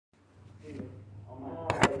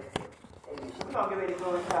We're going to get ready to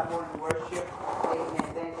go into our morning worship.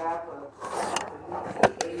 Amen. Thank God for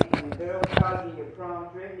amen. And the girls calling you your prom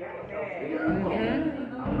dress. Y'all was so pretty.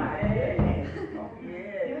 Oh, my goodness.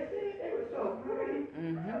 Yeah. You see, they were so pretty.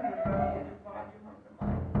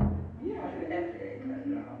 Yeah.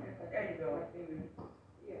 There you go.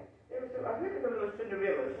 Yeah. They were so, I think they were little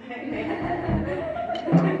Cinderellas.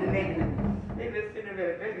 They were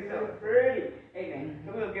Cinderellas. They were so pretty. Amen. So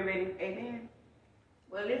we'll get ready. Amen.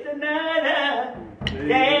 Well, it's another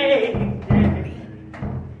day,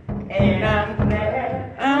 and I'm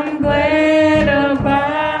glad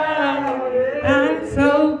about it. I'm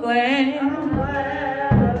so glad.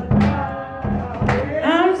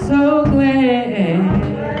 I'm so glad.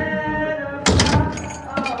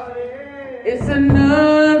 It's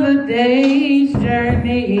another day's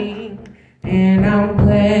journey, and I'm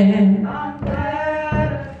glad.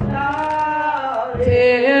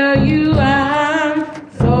 Tell you I'm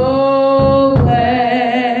so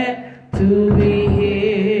glad to be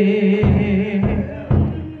here.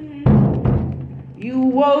 You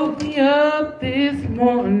woke me up this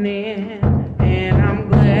morning, and I'm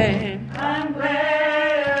glad. I'm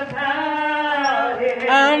glad about it.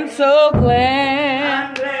 I'm so glad.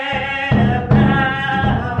 I'm glad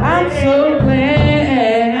about it. I'm so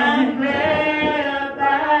glad. I'm glad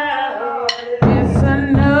about it. It's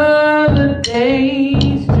another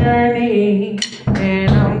day's journey,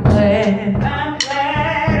 and I'm glad. I'm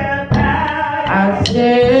glad about it. I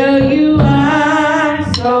tell you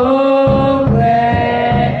I'm so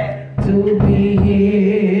glad to be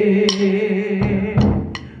here.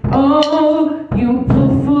 Oh, you put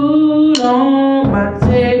food on my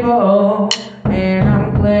table, and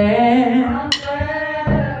I'm glad. I'm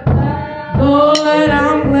glad about it. Lord,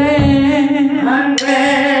 I'm glad. I'm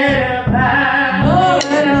glad about it. Lord,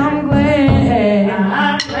 I'm glad.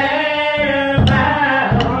 I'm glad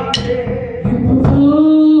about it. You put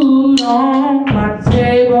food on my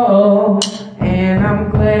table, and I'm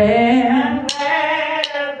glad. I'm glad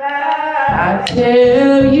about it. I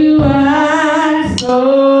tell you I'm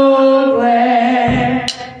so glad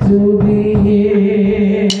to be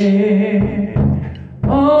here.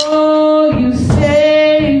 Oh, you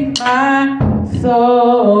saved my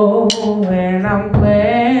soul, and I'm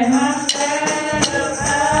glad. I'm glad about it.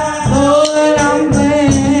 Lord, I'm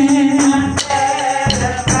glad. I'm glad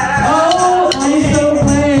about it. Oh, I'm so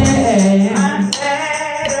glad. I'm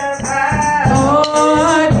glad about it.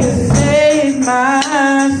 Lord, you saved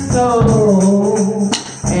my soul,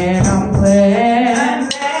 and I'm glad. I'm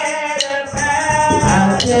glad about it. I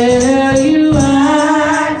tell you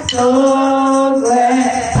I'm so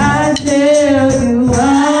glad. I tell you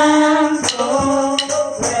I'm so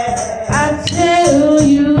glad. I tell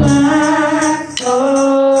you I'm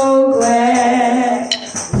so glad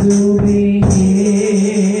to be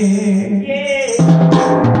here. Yeah.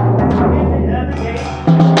 Another day.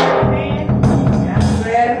 Amen. I'm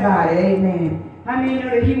glad about it. Amen. How many know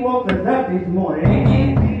that he woke us up this morning?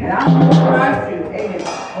 Amen. And I don't know about you. Amen.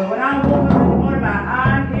 But when I woke up this morning, my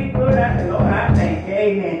eyes get good. I said, Lord, I thank you.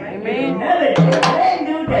 Amen. Amen. Another day, a brand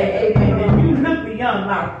new day. Amen. And you look beyond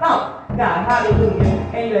my thoughts. God, hallelujah.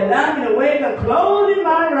 And you allow me to wake up clothed in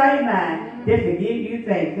my right mind just to give you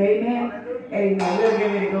thanks. Amen. Amen. We'll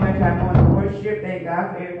get ready to go into our morning worship. Thank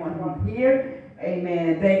God for everyone who's here.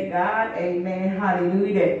 Amen. Thank God. Amen.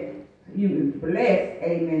 Hallelujah. That you was blessed.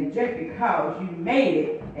 Amen. Just because you made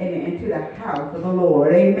it. Amen. Into the house of the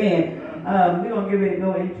Lord. Amen. We're going to get ready to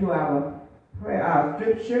go into our prayer, our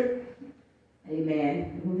scripture.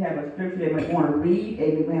 Amen. We have a scripture that we want to read.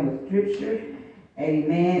 Amen. We have a scripture.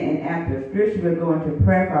 Amen. And after scripture, we'll go into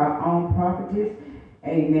prayer for our own prophetess.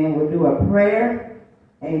 Amen. We'll do a prayer.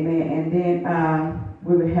 Amen. And then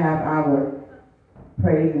we will have our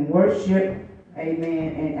praise and worship.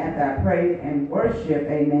 Amen. And after our praise and worship,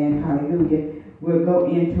 amen, hallelujah, we'll go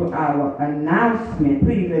into our announcement.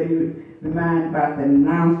 Please let me remind about the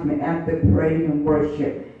announcement after praise and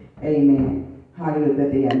worship. Amen. Hallelujah.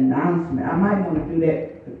 The announcement. I might want to do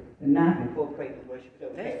that announcement before praise and worship.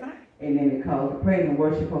 Okay. That's fine. Amen. Because the praise and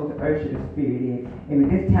worship is supposed to usher the spirit in. Amen.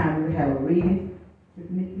 This time we have a reading.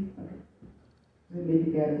 Sister Nikki? Okay. Let me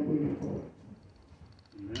get a reading for us.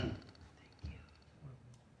 Amen.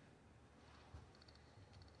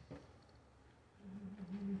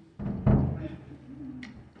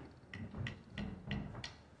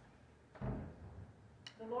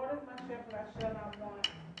 The Lord is my shepherd, I shall not want.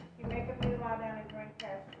 He maketh me to lie down in green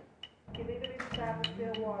pastures. He leadeth me beside the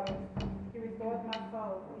still waters. He restores my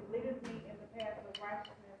soul. He leadeth me in the path of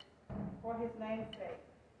righteousness for his name's sake.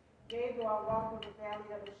 Yea, though I walk through the valley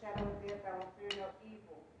of the shadow of death, I will fear no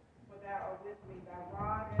evil, for thou art with me. Thy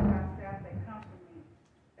rod and thy staff, they comfort me.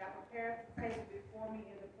 Thou preparest the table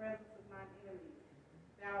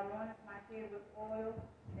head with oil,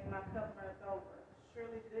 and my cup runneth over.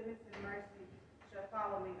 Surely goodness and mercy shall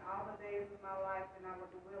follow me all the days of my life, and I will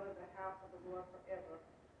dwell in the house of the Lord forever.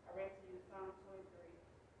 I read to you Psalm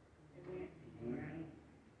 23. Amen.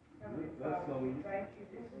 Heavenly Father, we thank you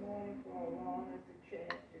this morning for allowing us a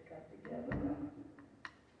chance to come together.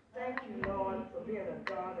 Thank you, Lord, for being a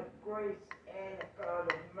God of grace and a God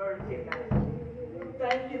of mercy.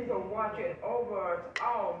 Thank you for watching over us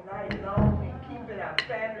all night long and keeping our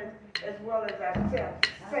families as well as ourselves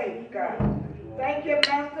safe, God. Thank you,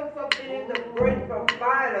 Master, for being the great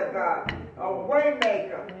provider, God, a way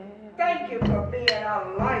maker. Thank you for being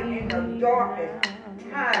our light in the darkest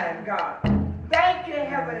time, God. Thank you,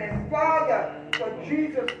 Heavenly Father, for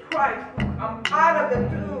Jesus Christ, who come out of the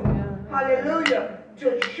tomb, hallelujah,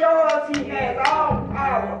 to show us He has all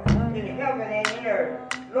power in heaven and in earth.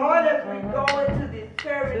 Lord, as we go into this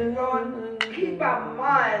service, Lord, keep our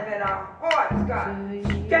minds and our hearts, God,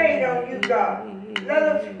 stayed on you, God. Let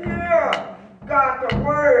us hear, God, the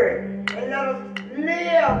word, and let us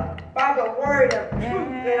live by the word of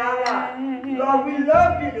truth in our lives. Lord, we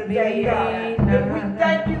love you today, God, and we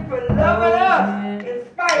thank you for loving us in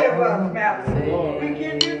spite of us, Master. We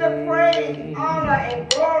give you the praise, honor, and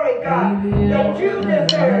glory, God, that you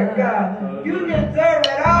deserve, God. You deserve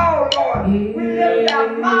it all, Lord. We lift our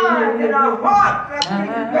minds and our hearts up to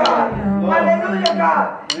you, God. Hallelujah,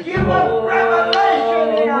 God. Give us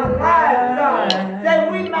revelation in our lives, God,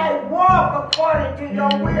 that we may walk according to your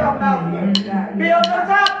will, Master. Build us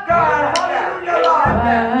up, God. Hallelujah, Lord.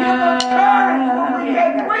 Give us courage when we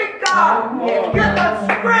get weak, God. Give us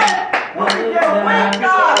strength when we get weak,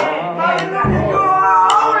 God. Hallelujah. You are our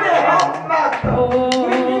only hope, Master.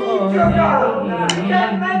 We need you, God. We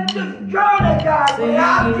can't make this journey, God,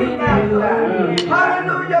 without you, Master.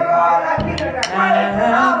 Hallelujah, Lord. I give you praise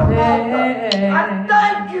and honor, Master. I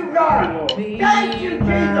thank you, God. Thank you,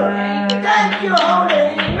 Jesus. Thank you,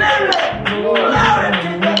 Holy Spirit. Glory to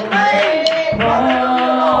your name.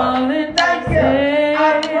 Hallelujah, Lord. Thank you.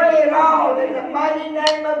 I pray it all in the mighty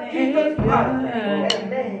name of Jesus Christ.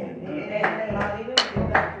 Amen.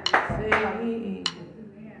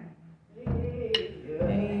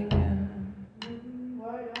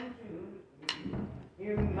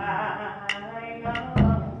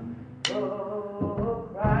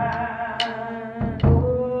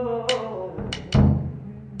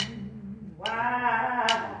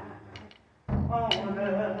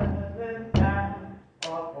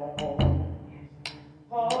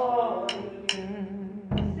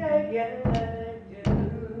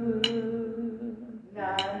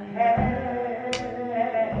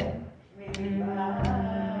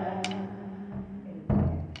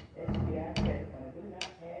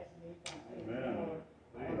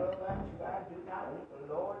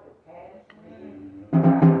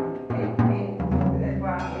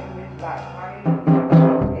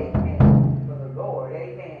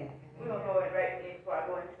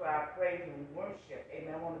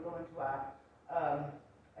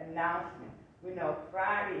 Announcement. We know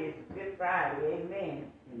Friday is Good Friday,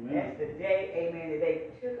 amen. That's the day, amen, that they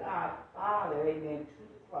took our Father, amen, to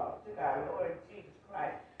the cross, took our Lord Jesus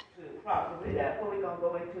Christ to the cross. So that's where we're going to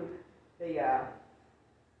go into the, we have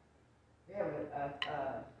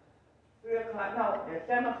 3 o'clock, no, it's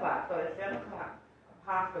 7 o'clock, so at 7 o'clock,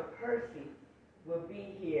 Apostle Percy will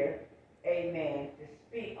be here, amen, to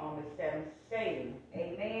speak on the 7th saying,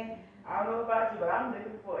 amen. I don't know about you, but I'm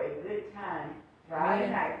looking for a good time Friday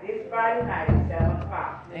night, this Friday night at 7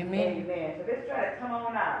 o'clock. Amen. Amen. So let's try to come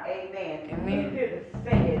on out. Amen. Amen. Hear the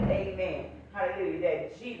saying, amen. Hallelujah,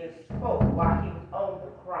 that Jesus spoke while he was on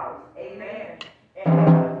the cross. Amen.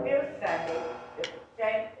 And this Sunday,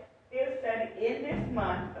 in this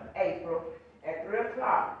month of April, at 3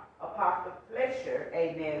 o'clock, Apostle Fletcher,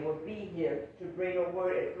 amen, will be here to bring a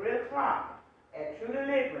word at 3 o'clock at True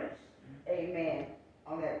Deliverance. Amen.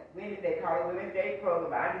 On that Wednesday, they call it Women's Day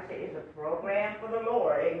program. I just say it's a program for the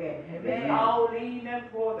Lord. Amen. Amen. It's all leading them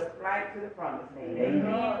for the flight to the promised land.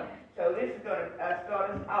 Amen. So this is going to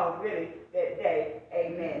start us off really that day.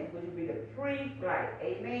 Amen. Which will be the pre-flight.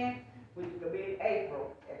 Amen. Which will be in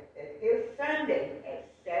April. This Sunday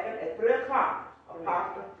at 3 o'clock,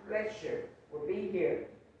 Apostle Fletcher will be here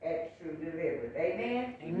at True Deliverance.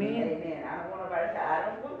 Amen. Amen. Amen. I don't want nobody to say, I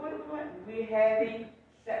don't. What? We're having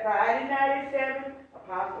Friday night at 7.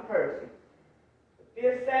 Apostle Percy.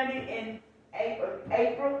 This Sunday in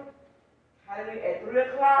April, hallelujah, at 3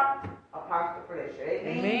 o'clock, Apostle Fletcher.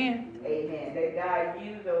 Amen. Amen. That God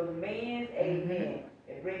use those men, amen,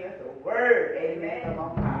 and bring us a word, amen, from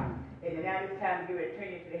on high. Amen. Now it's time to give it,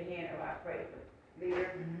 turn you to the hand of our praise leader,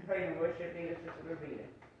 praise and worship leader, Sister Ravita.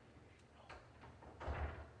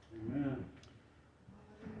 Amen.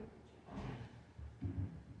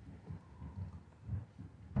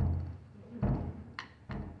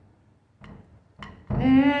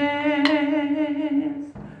 Pass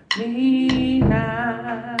me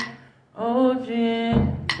not, O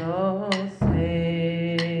gentle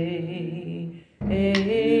Savior.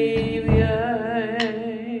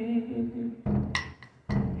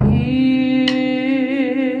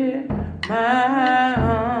 Hear my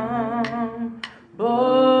humble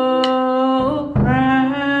cry.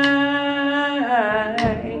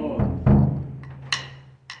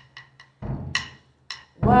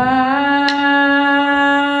 While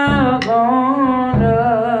on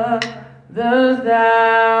others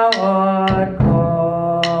thou art calling,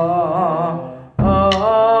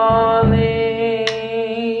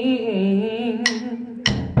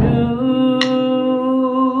 do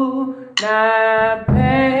not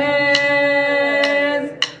pass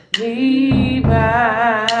me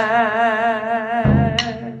by.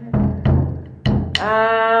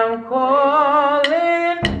 I'm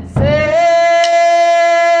calling Savior,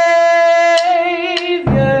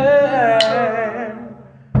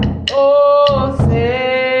 oh Savior,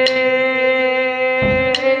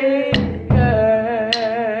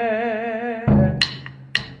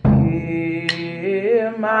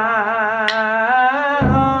 hear my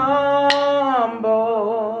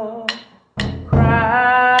humble cry.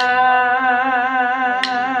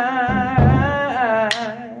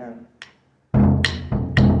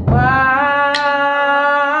 While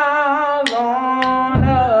on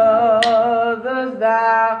others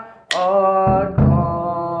thou art calling,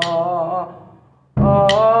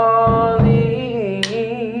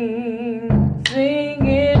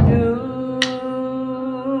 singing,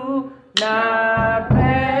 do not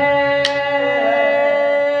pass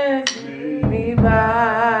me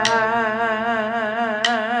by.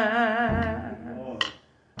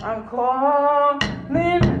 I'm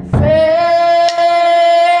calling Savior,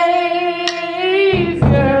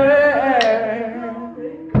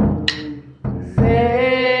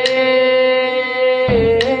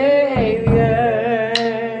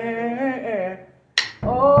 Savior,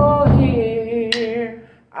 oh hear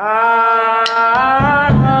our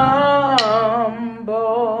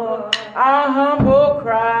humble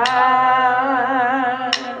cry.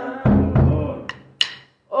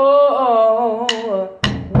 Oh,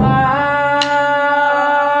 while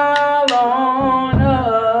on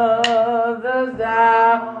others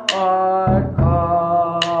thou art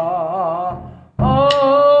calling,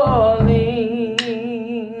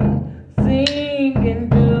 singing,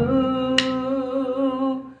 do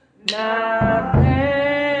not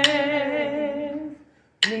pass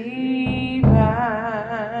me by.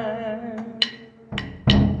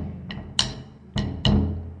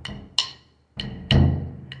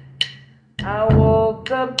 I woke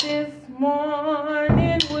up this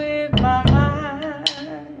morning with my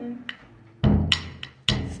mind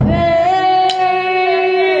stayed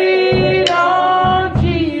on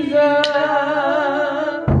Jesus.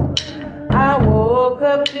 I woke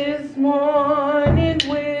up this morning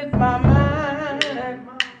with my mind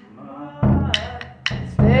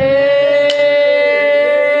stayed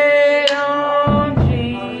on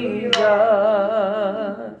Jesus.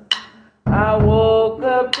 I woke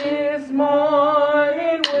up this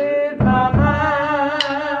morning with my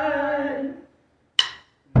mind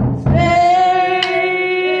stayed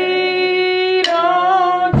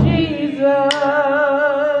on Jesus.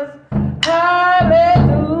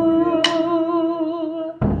 Hallelujah,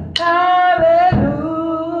 hallelujah,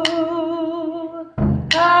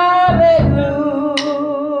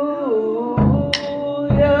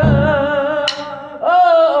 hallelujah.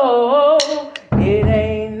 Oh, it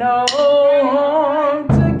ain't no harm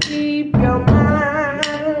to keep your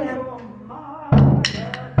mind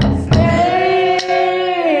stayed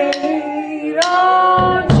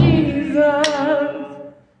on Jesus.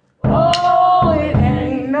 Oh, it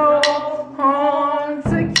ain't no harm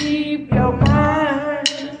to keep your mind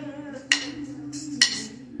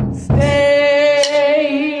stayed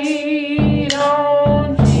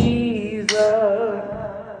on Jesus.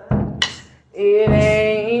 It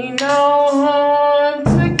ain't no harm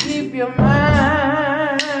to keep your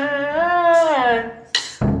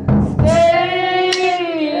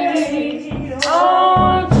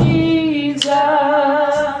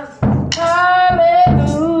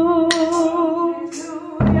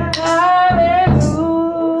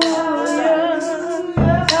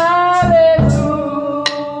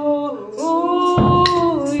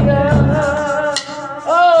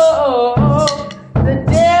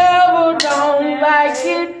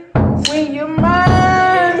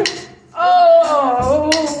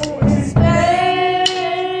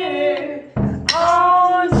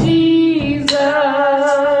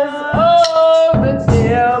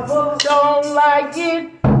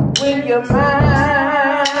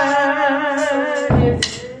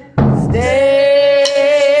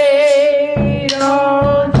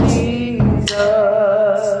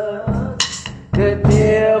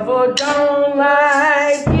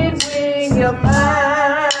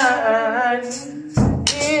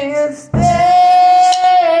will stay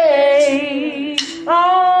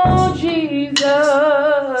on Jesus.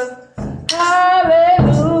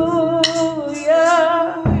 Hallelujah.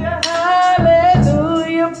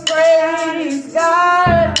 Hallelujah. Praise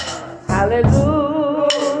God. Hallelujah.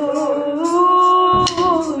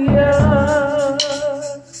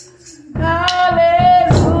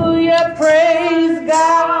 Hallelujah. Praise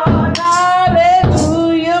God.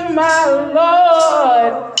 Hallelujah, my Lord.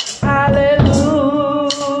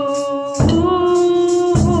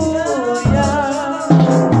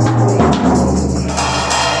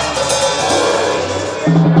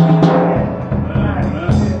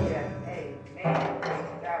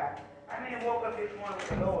 Woke up this morning with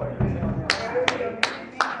the Lord.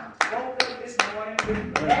 Woke up this morning with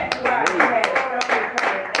that's why we had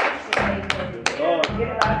get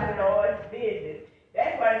about the Lord's business.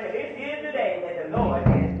 That's why I said this is the day that the Lord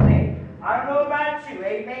has made. I don't know about you,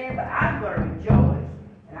 amen, but I'm going to rejoice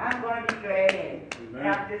and I'm going to be glad in it. And I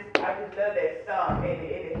just love that song, baby.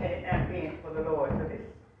 If it had not been for the Lord. So this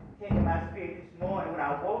came to my spirit this morning when I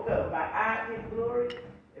woke up. My eyes in glory.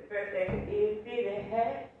 The first thing is, if it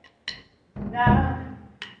had not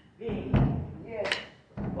been, yes,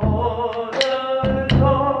 oh the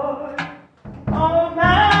Lord on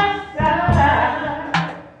my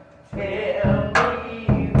side, tell me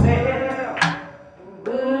where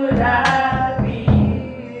would I be?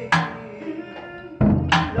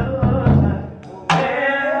 Lord,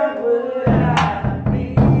 where would I be?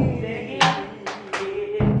 Singing,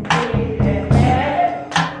 if it had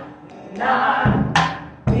not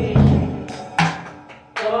been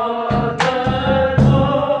for the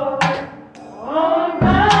Lord on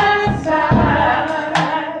my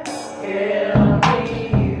side, tell me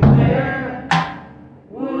where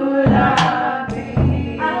would I be?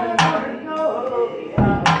 I want to know,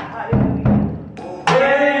 hallelujah,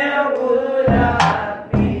 where would I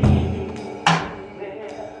be?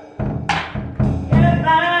 If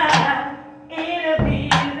my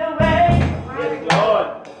enemies away, yes, Lord,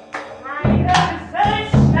 because the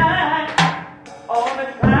sunshine on a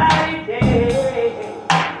cloudy day,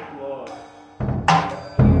 Lord,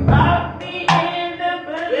 you rock me in the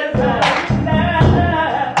bosom of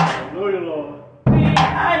love. Hallelujah, Lord. When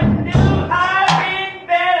I knew I'd been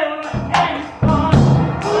better and gone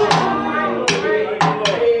through,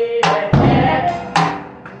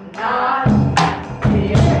 not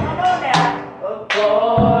here. Come on now.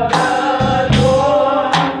 For the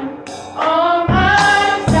Lord on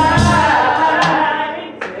my side,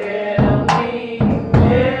 tell me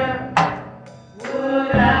where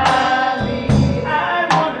would I be? I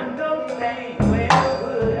want to know, baby, where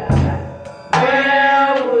would I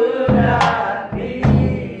be?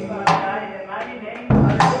 Father God, in the mighty name of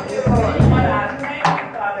Jesus, Father, I thank you,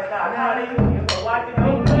 Father God, hallelujah, for watching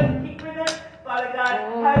over us, keeping us, Father God,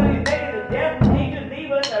 hallelujah, making the devil angels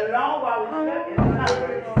leave us alone while we stuck in the house.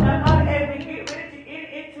 Now, Father, as we get ready to get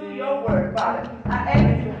into your word, Father, I ask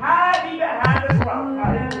that you hide me behind the cross,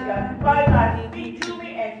 hallelujah. Father God, speak to me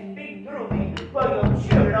and speak through me for your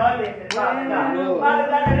children are listening, Father God. Father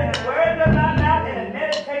God, let the words of my mouth and the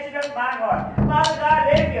meditation of my heart, Father God,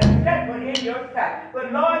 let it be acceptable in your sight.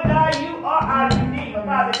 But Lord God, you are our Redeemer,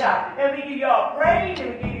 Father God. And we give you all praise and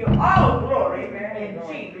we give you all glory in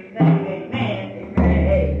Jesus' name. Amen.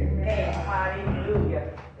 Amen. Hallelujah.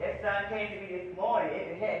 That son came to me this morning. If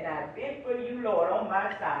it had not been for you, Lord, on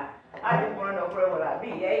my side, I just want to know where will I be.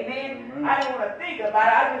 Amen. I don't want to think about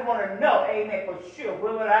it. I just want to know, amen, for sure,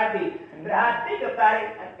 where will I be? But I think about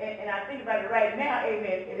it, and I think about it right now,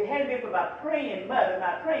 amen. If it hadn't been for my praying mother,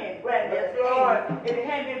 my praying grandmother, Lord, if it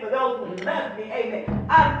hadn't been for those who loved me, amen,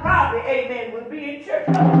 I probably, amen, would be in church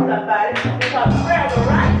with somebody because prayer of the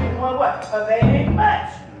righteous one what? Availing much.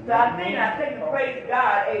 So I think and praise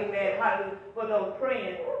God, amen, hallelujah, for those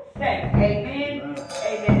praying saints, amen, amen.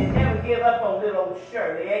 They never give up on little old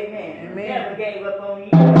Shirley, amen. Never gave up on you,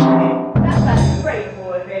 amen. Somebody prayed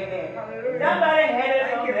for us, amen. Somebody had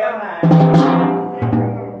it on their mind.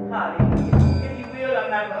 Hallelujah. If you will, I'm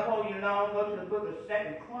not going to hold you long. Go to the book of 2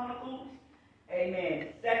 Chronicles, amen.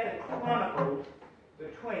 2 Chronicles, the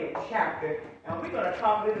 20th chapter. And we're going to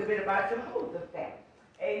talk a little bit about Jehoshaphat.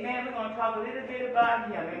 Amen. We're going to talk a little bit about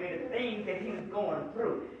him. Amen. The things that he was going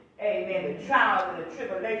through. Amen. The trials and the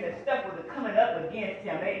tribulations, stuff was coming up against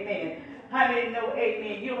him. Amen. How many know,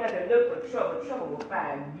 amen, you don't have to look for trouble. Trouble will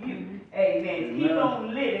find you. Amen. Keep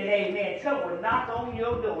on living. Amen. Trouble will knock on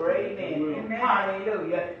your door. Amen.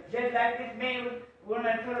 Hallelujah. Just like this man was, when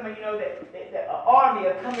I told him, you know, that the army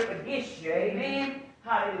will come up against you. Amen.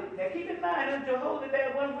 Hallelujah. Now keep in mind,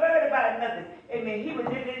 Jehoshaphat wasn't worried about nothing. Amen. He was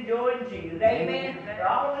just enjoying Jesus. Amen. But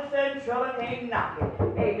all of a sudden, trouble came knocking.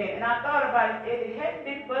 Amen. And I thought about it. It hadn't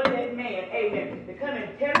been for that man, amen, to come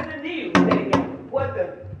and tell the news, amen, what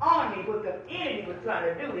the army, what the enemy was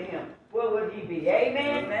trying to do to him. What would he be?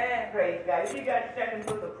 Amen. Amen. Praise God. If you got second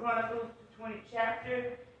book of Chronicles, 20th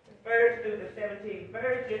chapter, the 1st through the 17th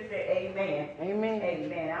verse, just say amen. Amen.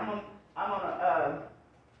 Amen. I'm gonna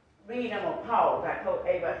read. I'm gonna pause. I told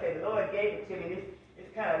Abe, I said the Lord gave it to me.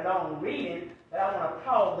 It's kind of long reading, but I want to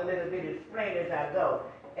pause a little bit and explain as I go.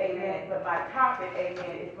 Amen. But my topic,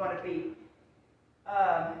 amen, is going to be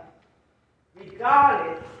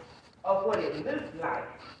regardless of what it looks like,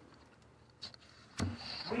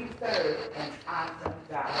 we serve an awesome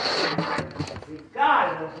God.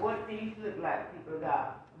 Regardless of what these look like, people of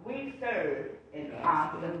God, we serve an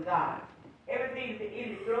awesome God. Everything that the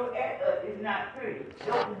enemy throws at us is not pretty.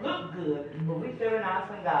 Don't look good, but we serve an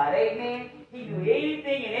awesome God. Amen. He do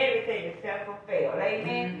anything and everything except for fail.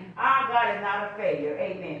 Amen. Our God is not a failure.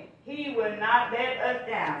 Amen. He will not let us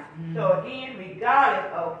down. So again,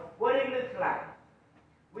 regardless of what it looks like,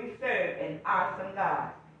 we serve an awesome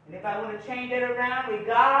God. And if I want to change that around,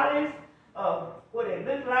 regardless of what it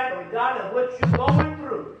looks like, or regardless of what you're going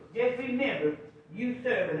through, just remember, you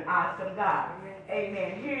serve an awesome God.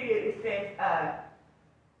 Amen. Here it is. It says,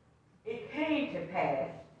 it came to pass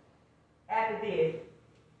after this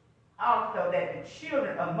also that the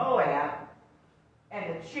children of Moab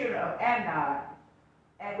and the children of Ammon,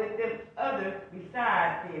 and with them others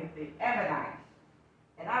besides them, the Ammonites.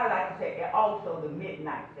 And I like to say also the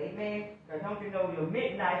midnight. Amen. Because don't you know your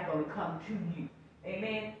midnight is going to come to you.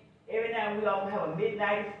 Amen. Every now and we all have a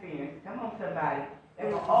midnight experience. Come on, somebody. There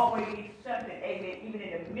will always be something, amen, even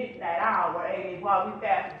in the midnight hour, amen, while we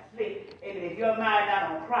fast and sleep. Amen. If your mind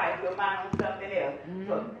not on Christ, your mind on something else.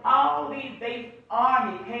 So all these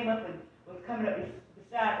armies came up and was coming up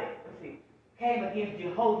beside it. Came against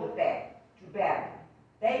Jehoshaphat to battle.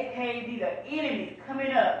 They came, these are enemies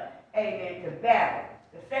coming up, amen, to battle.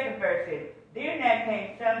 The second verse says, then there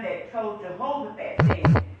came some that told Jehoshaphat,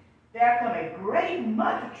 saying, there come a great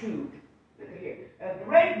multitude, look here, a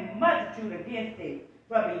great multitude against thee,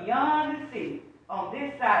 from beyond the sea, on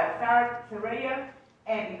this side of Syria,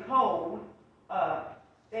 and behold,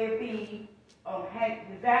 they be on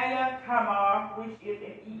Hazazah Tamar, which is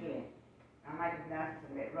in Eglon. I might be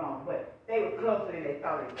pronouncing that wrong, but they were closer than they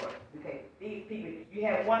thought they were. Okay, these people, you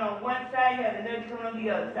have one on one side, you have another coming on the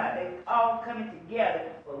other side. They all coming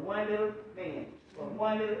together for one little man, for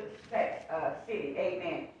one little city.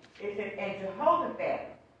 Amen. It says, and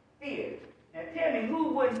Jehoshaphat feared. Now tell me who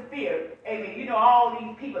wouldn't fear? Amen. You know all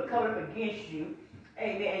these people coming up against you.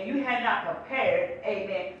 Amen. You had not prepared,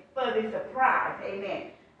 amen, for the surprise. Amen.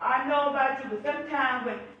 I know about you, but sometimes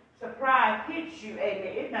when surprise hits you,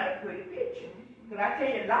 amen, it's not a pretty picture. Because I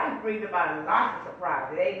tell you, life brings about lots of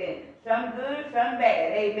surprises, amen. Some good, some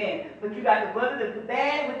bad, amen. But you got to weather the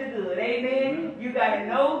bad with the good, amen. You got to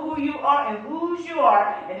know who you are and whose you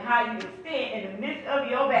are and how you can stand in the midst of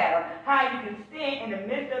your battle, how you can stand in the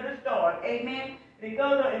midst of the storm, amen. And it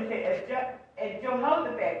goes on and says, and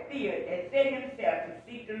Jehoshaphat feared and set himself to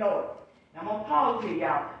seek the Lord. Now I'm going to pause here,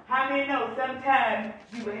 y'all. How many know sometimes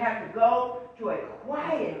you would have to go to a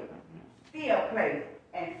quiet, still place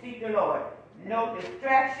and seek the Lord? No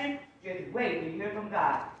distraction, just wait to hear from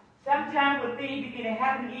God. Sometimes when things begin to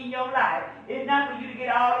happen in your life, it's not for you to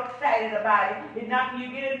get all excited about it. It's not for you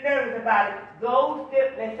to get nervous about it. Go still,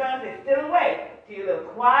 let someone say, still away to your little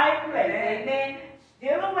quiet place. Amen.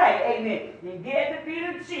 Still away. Amen. You get at the feet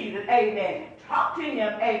of Jesus. Amen. Talk to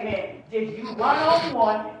him. Amen. Just you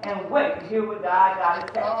one-on-one and wait to hear what God got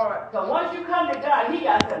to say. So once you come to God, he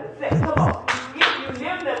got something to say. Come on. If you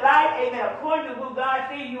live the life, amen, according to who God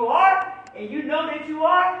says you are, and you know that you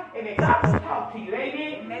are, amen, God will talk to you.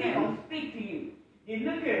 Amen. He's going to speak to you. Then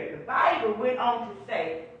look here. The Bible went on to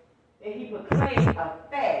say that he proclaimed a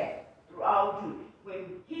fast through all Judah.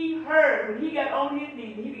 When he got on his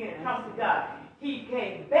knees, and he began to talk to God, he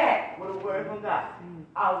came back with a word from God.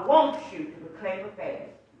 I want you to proclaim a fast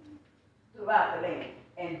throughout the land.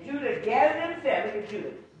 And Judah gathered himself, look at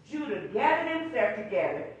Judah. Judah gathered himself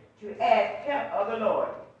together to ask help of the Lord.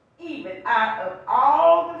 Even out of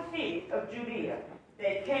all the cities of Judea,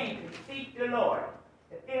 they came to seek the Lord.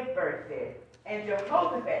 The 5th verse says, and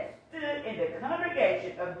Jehoshaphat stood in the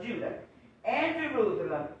congregation of Judah and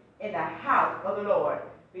Jerusalem in the house of the Lord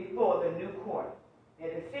before the new court.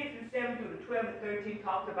 And the 6th and 7th through the 12th and 13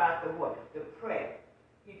 talks about the what? The prayer.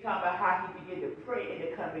 He talked about how he began to pray in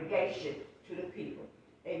the congregation to the people.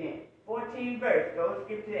 Amen. 14th verse. Go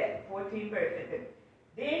skip to that. 14th verse.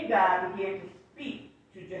 Then God began to speak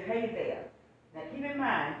to Jehaziel, Now keep in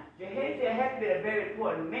mind, Jehaziel had to be a very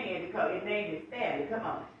important man because it named his family. Come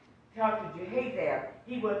on. Talk to Jehaziel.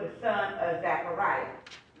 He was the son of Zechariah.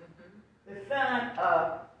 The son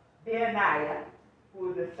of Benaiah, who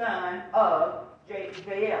was the son of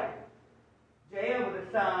Jael. Jael was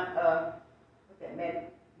the son of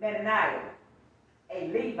Menaniah, a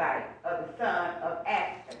Levite of the son of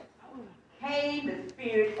Asher. Came the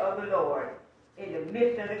Spirit of the Lord in the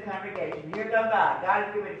midst of the congregation. Here goes God. God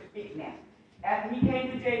is going to speak now. After he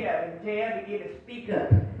came to Jael, and Jael began to speak up.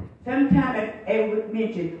 Sometimes, as Edward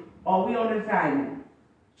mentioned, are we on assignment?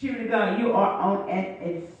 Children of God, you are on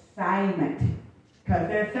an assignment. Because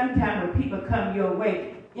there's sometimes when people come your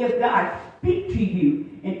way, if God speak to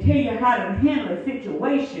you and tell you how to handle a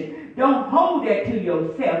situation, don't hold that to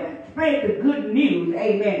yourself. Spread the good news,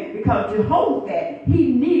 amen. Because to hold that,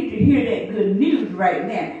 he needed to hear that good news right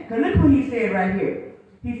now. Because look what he said right here.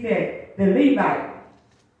 He said, the Levite,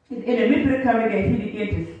 in the midst of the congregation, he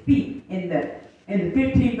began to speak in the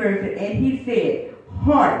 15th verse, and he said,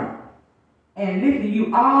 hearken and listen,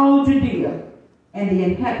 you all Judea and the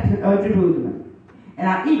inhabitants of Jerusalem. And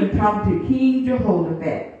I even talked to King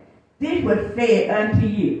Jehoshaphat. This was said unto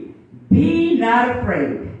you, be not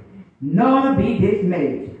afraid, nor be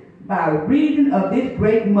dismayed, by reason of this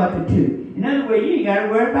great multitude. In other words, you ain't got to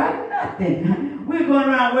worry about nothing. We're going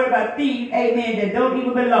around worried about things, amen, that don't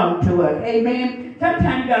even belong to us, amen.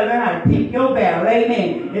 Sometimes you got to learn how to pick your battle,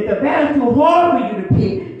 amen. If the battle's too hard for you to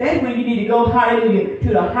pick, that's when you need to go, hallelujah, to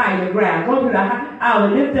the higher ground. Go to the I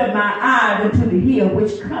will lift up my eyes unto the hill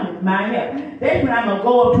which cometh my help. That's when I'm going to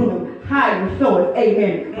go up to the higher source,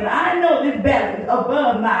 amen. But I know this battle is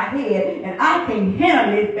above my head, and I can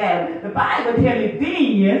handle this battle. The Bible tells me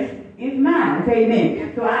vengeance is mine,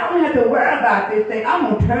 amen. So I don't have to worry about this thing. I'm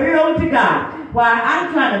going to turn it over to God. While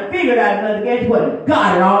I'm trying to figure it out, another guess what?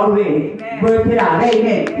 God had already worked it out,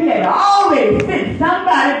 amen. He had already sent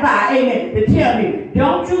somebody by, amen, to tell me,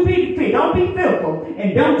 don't you be fearful, don't be fearful,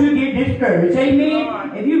 and don't you get discouraged,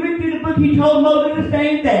 amen. If you read through the book, he told Moses the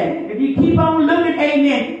same thing. If you keep on looking,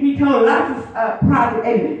 amen, he told lots of prophets,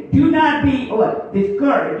 amen, do not be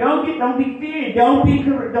discouraged. Don't be feared, don't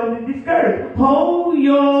be discouraged. Hold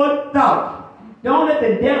your thoughts. Don't let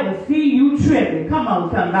the devil see you tripping. Come on,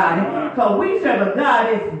 somebody. Because we serve a God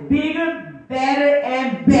that's bigger, better,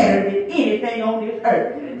 and better than anything on this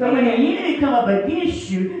earth. So when the enemy come up against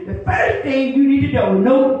you, the first thing you need to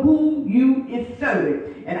know who you is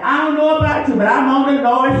serving. And I don't know about you, but I'm on the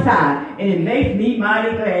Lord's side. And it makes me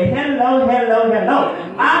mighty glad. Hello, hello,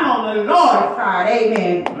 hello. I'm on the Lord's side,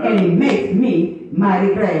 amen. And it makes me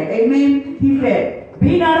mighty glad. Amen. He said,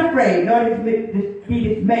 be not afraid, nor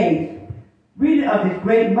be dismayed. Reason of this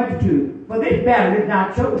great multitude. For this battle is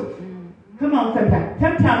not yours. Come on,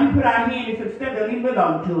 sometimes we put our hand in some stuff that don't even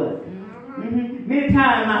belong to us. Many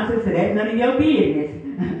times my sister, that's none of your business.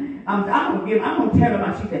 I'm gonna tell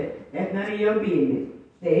her, she said, that's none of your business.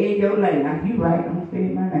 Stay in your lane. I said, you right, I'm gonna stay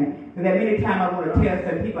in my lane. Because that many times I want to tell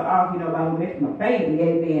some people off, about when it's my baby,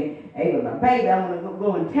 amen. Hey, but my baby, I want to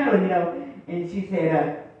go and tell her, and she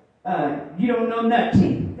said, you don't know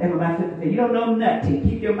nothing. That's what my sister said. You don't know nothing.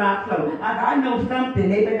 Keep your mouth closed. I know something.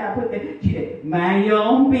 They better not put that. She said, mind your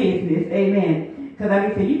own business. Amen. Because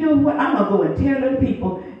I said, you know what? I'm going to go and tell them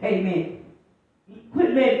people, amen.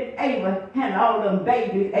 Quit letting Ava handle all them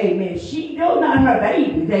babies. Amen. She knows not her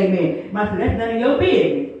babies. Amen. I said, that's none of your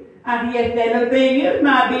business. I said, yes, that little thing is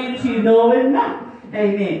my business. She knows it's not.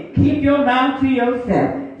 Amen. Keep your mouth to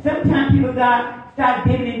yourself. Sometimes people start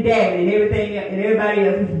dipping and dabbing and everything and everybody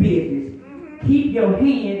else's business. Keep your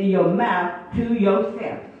hand in your mouth to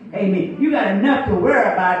yourself. Amen. You got enough to worry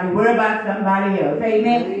about than worry about somebody else.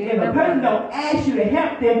 Amen. If a person don't ask you to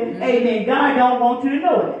help them, amen, God don't want you to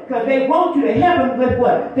know it. Because they want you to help them with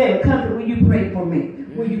what? They will come to when you pray for me.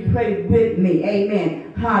 When you pray with me.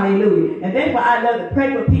 Amen. Hallelujah. And that's why I love to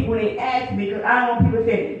pray for people when they ask me, because I don't want people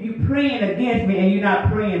to say, you praying against me and you're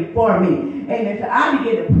not praying for me. Amen. So I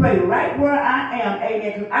begin to pray right where I am.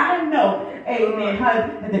 Amen. Because I know, amen,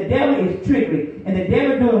 how the devil is trickery. And the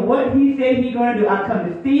devil doing what he said he's going to do. I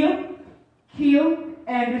come to steal, kill,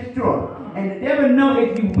 and destroy. And the devil knows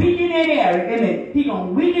if you weaken that area, amen, he's going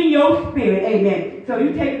to weaken your spirit, amen. So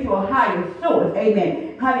you take it to a higher source,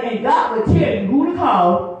 amen. And God will tell you who to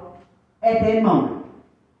call at that moment.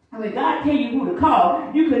 And when God tells you who to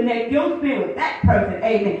call, you connect your spirit with that person,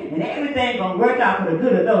 amen. And everything's going to work out for the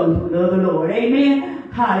good of those who love the Lord, amen.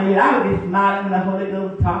 Hallelujah. I was just smiling when the Holy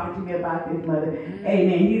Ghost was talking to me about this, mother.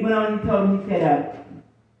 Amen. He went on and told me, he said,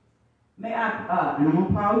 may I, and I'm going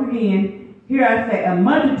to pause again. Here I say, a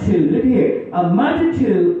multitude, look here, a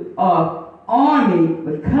multitude of army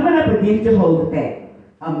was coming up against Jehoshaphat.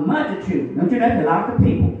 A multitude. Don't you know that's a lot of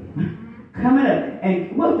people? coming up.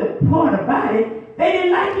 And what's the point about it? They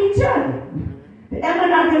didn't like each other. The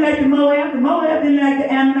Ammonites didn't like the Moab didn't like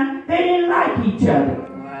the Ammonites. They didn't like each other.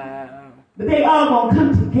 Wow. But they all going to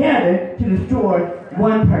come together to destroy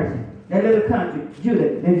one person. That little country,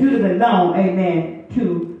 Judah. And Judah belonged, amen,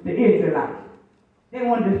 to the Israelites. They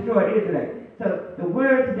want to destroy Israel. So the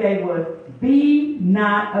word today was, be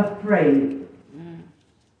not afraid.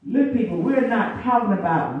 Look, people, we're not talking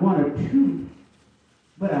about one or two,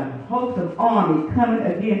 but a host of armies coming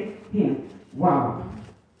against him. Wow.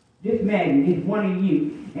 Just imagine, it's one of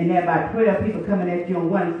you, and there are about 12 people coming at you on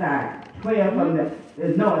one side, 12 from the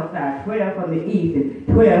north side, 12 from the east, and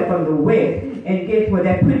 12 from the west. And guess what?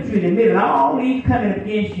 That puts you in the middle. All these coming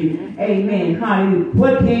against you. Amen. Hallelujah.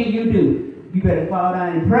 What can you do? You better fall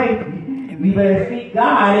down and pray. You better seek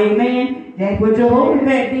God. Amen. That's what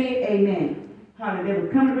Jehoshaphat did. Amen. Hallelujah. They were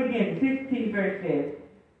coming up against the 16th verse says,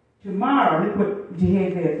 tomorrow, look what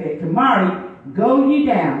Jehoshaphat said, tomorrow go ye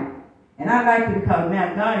down. And I like it because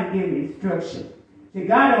now God is giving instruction. See,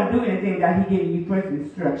 God don't do anything without He giving you first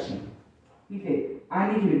instruction. He said,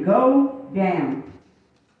 I need you to go down.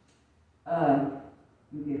 Let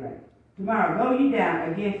me get right. Tomorrow, go ye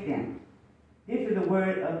down against them. This is a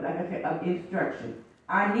word of, like I said, of instruction.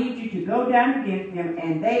 I need you to go down against them,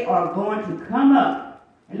 and they are going to come up.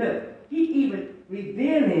 And look, He even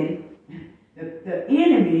revealing the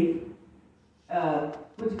enemy's,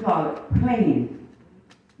 what you call it, plans.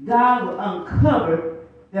 God will uncover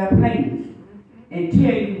their plans and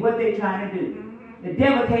tell you what they're trying to do. The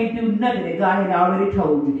devil can't do nothing that God had already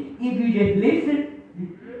told you. If you just listen,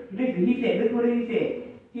 he said, look what he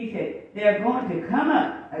said. He said, they're going to come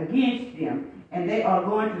up against them, and they are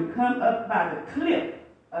going to come up by the cliff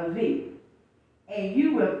of thee. And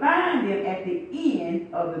you will find them at the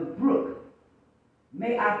end of the brook.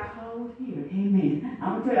 May I pause here? Amen.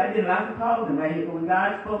 I'm going to tell you, I did a lot of pausing right here. But when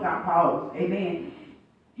God spoke, I paused. Amen.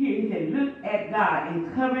 Here he said, look at God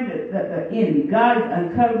uncovering the enemy. God is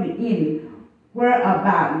uncovering the enemy.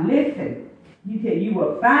 Whereabout? Listen. He said, you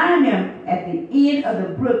will find them at the end of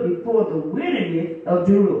the brook before the wilderness of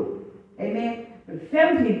Jerusalem. Amen. The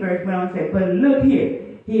 17th verse went on and said, but look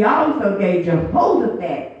here. He also gave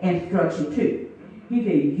Jehoshaphat instruction too. He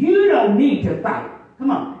said, you don't need to fight. Come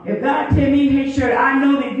on. If God tell me, hey, sure, I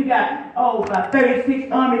know that you got, about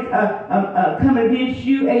 36 armies coming against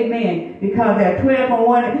you, amen, because there are 12 on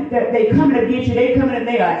one, they coming against you, they coming and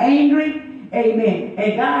they are angry, amen.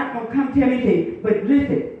 And God's going to come tell me, but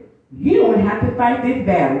listen, you don't have to fight this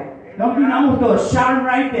battle. Don't you know, I'm going to start shouting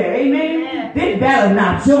right there, amen. Yeah. This battle is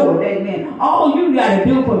not yours, amen. All you got to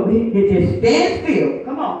do for me is just stand still.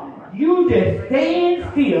 Come on. You just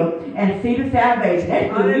stand still and see the salvation.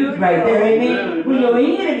 That's good news right there, amen. When your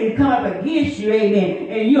enemies come up against you, amen,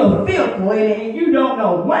 and you're fearful, amen, and you don't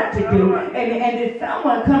know what to do, amen, and then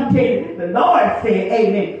someone come tell you, the Lord said,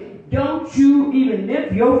 amen, don't you even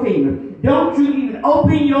lift your finger. Don't you even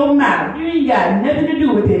open your mouth. You ain't got nothing to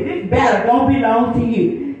do with it. This battle don't belong to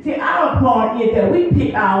you. See, our part is that we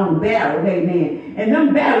pick our own battles, amen, and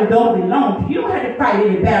them battles don't belong to you. You don't have to fight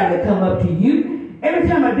any battle that come up to you. Every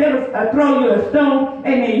time a devil throw you a stone,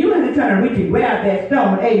 amen, you have to try to reach and grab that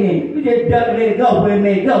stone, amen. You just duck and let it go where it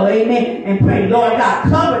may go, amen, and pray, Lord God,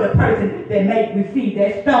 cover the person that makes me see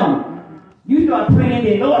that stone. You start praying,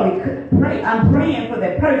 then Lord, I'm praying for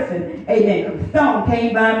that person, amen. The stone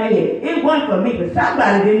came by my head. It wasn't for me, but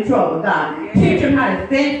somebody's in trouble, God. Teach them how to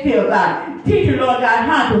stand still, God. Teach them, Lord God,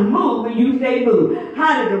 how to move when you say move.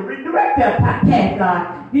 How to direct their path,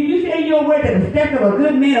 God. Did you say in your word that the steps of a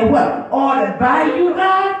good man are what? Ordered by you,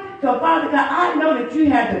 God? So, Father God, I know that you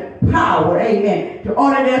have the power, amen, to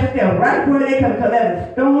order their steps right where they come, because there's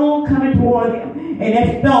a stone coming toward them, and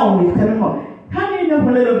that stone is coming home. How many know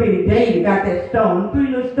when little bitty David got that stone, 3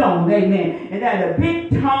 little stones, amen, and that's a big,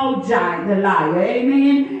 tall giant, Goliath,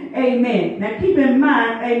 amen, amen. Now keep in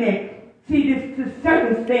mind, amen, see this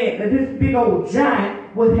circumstance that this big old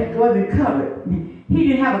giant wasn't covered. He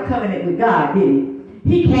didn't have a covenant with God, did he?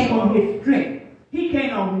 He came on his strength. He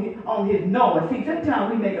came on his noise. See,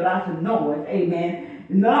 sometimes we make lots of noise, amen.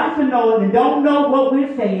 Lots of noise and don't know what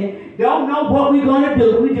we're saying, don't know what we're going to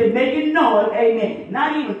do. We're just making noise, amen.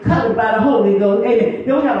 Not even covered by the Holy Ghost, amen.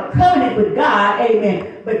 Don't have a covenant with God,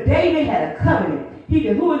 amen. But David had a covenant. He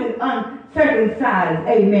said, who is this uncircumcised,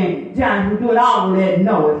 amen, giant who's doing all of that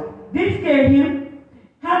noise? Did it scare him?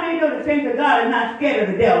 How many know the saints of God are not scared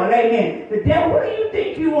of the devil? Amen. The devil, what do you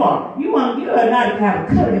think you are? You are not to have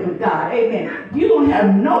a covenant with God. Amen. You don't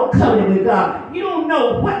have no covenant with God. You don't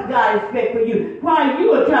know what God expects for you. While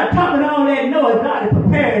you are talking all that noise, God is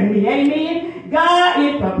preparing me. Amen. God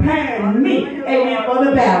is preparing me, amen, for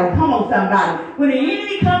the battle. Come on, somebody. When the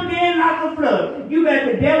enemy comes in like a flood, you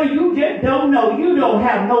better, the devil, you just don't know. You don't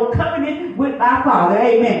have no covenant with my Father,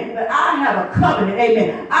 amen. But I have a covenant,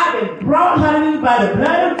 amen. I've been brought, hallelujah, by the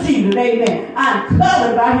blood of Jesus, amen. I'm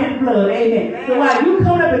covered by his blood, amen. So while you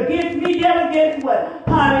come up against me, devil, guess what?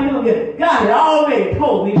 Hallelujah. God had already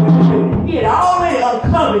told me what to do. He had already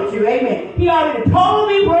uncovered you, amen. He already told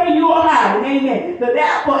me where you are hiding, amen. So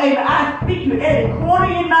therefore, amen, I speak to every corner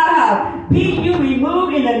in my house. Be you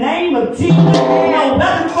removed in the name of Jesus. No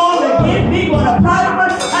weapon formed against me going to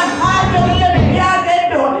prosper. Untie yourself and get out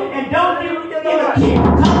that door. And don't you give a kick.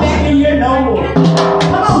 Come back in here no more.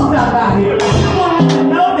 Come on, somebody. You want to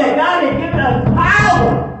know that God has given us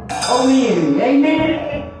power over the enemy.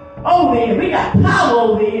 Amen. Over the enemy. We got power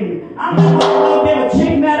over the enemy. I'm not going to never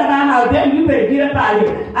check me out of my house. Then you better get up out of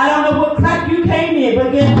here. I don't know what crack you came in,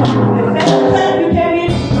 but guess what? The same crack you came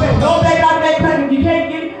in, you better go back out that crack. If you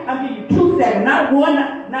can't get it, I'll give you 2 seconds. Not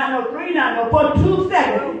 1, not no 3, not no 4. 2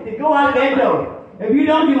 seconds to go out that door. If you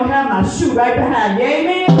don't, you're going to have my shoe right behind you.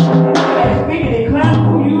 Amen? And speak and declare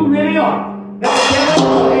who you really are.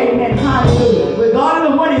 Amen. Hallelujah.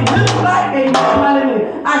 Regardless of what it looks like, amen.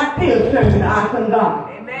 Hallelujah. I still serve an awesome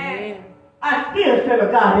God. Amen. I still serve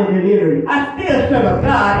a God that delivers. I still serve a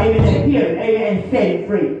God, amen, that heals, amen, and set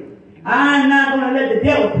free. I'm not going to let the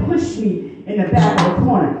devil push me in the back of the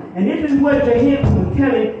corner. And this is what Jehoshaphat was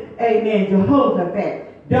telling, amen,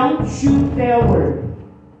 Jehoshaphat. Don't you say a word.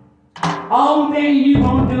 All thing you're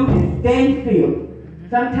going to do is stand still.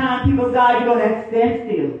 Sometimes people of God, you're going to have to stand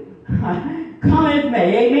still. Come as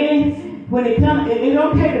may, amen. When it comes, it's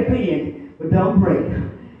okay to bend, but don't break.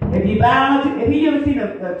 If you ever seen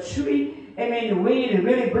a tree, amen, the wind is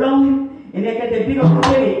really blowing, and they got that big old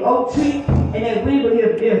steady oak tree, and that wind will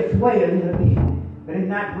it'll sway a little bit, but it's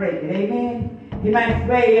not breaking, amen. He might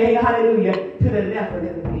sway, hallelujah, to the left a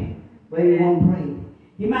little bit, but it won't break.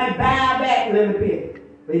 He might bow back a little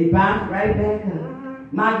bit, but he bounces right back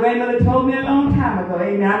up. My grandmother told me a long time ago,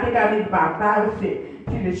 amen, I think I need about 5 or 6.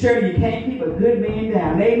 She said, Shirley, you can't keep a good man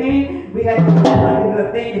down, amen. We had to do that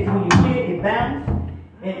little thing that when you hit it, it bounces.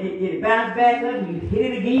 And it bounced back up, and you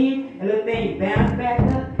hit it again, and the little thing bounced back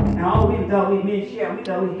up. And all we thought we men share, we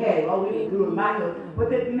thought we had it. All we would do was Michael.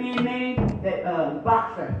 What's that man name? That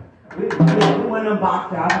boxer. We one of them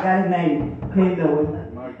boxers. I forgot his name. Can't know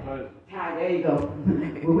it. Mike Tyson. There you go.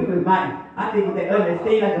 Well, we was Mike. I think with that other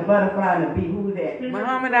thing like a butterfly and a bee. Who was that?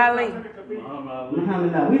 Muhammad Ali.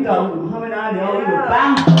 Muhammad Ali. We thought Muhammad Ali, we would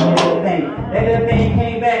bounce that little thing. That little thing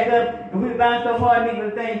came back up, and we bounced so hard, the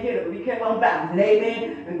little thing hit us. We kept on bouncing,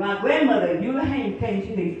 amen. And my grandmother, Eula Haynes, came,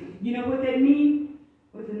 she said, you know what that means?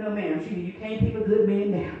 What's the no man? She said, you can't keep a good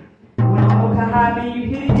man down. When I know how man you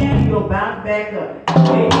hit it down, you'll bounce back up.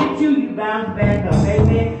 When they hit you, you bounce back up,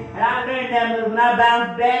 amen. And I learned that when I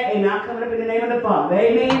bounce back, amen, I'm coming up in the name of the Father,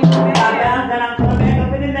 amen. When I bounce down, I'm coming back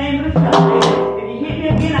up in the name of the Son, amen. If you hit me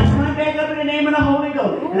again, I'm coming back up in the name of the Holy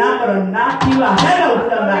Ghost. And I'm going to knock you out. Hello,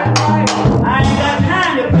 somebody. I ain't got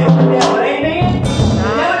time to play with the devil, amen. The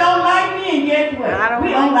devil don't like me, and guess what? We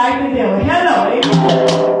don't like the devil. Hello, amen.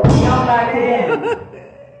 We don't like the devil.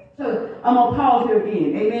 So I'm going to pause here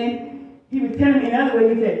again, amen. He was telling me, in other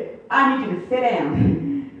words, he said, I need you to sit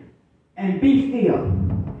down and be still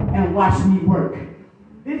and watch me work.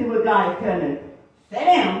 This is what God is telling us. Sit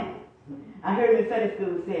down. I heard in Sunday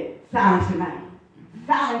school say, silence your mouth.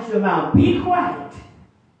 Silence your mouth. Be quiet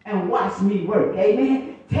and watch me work.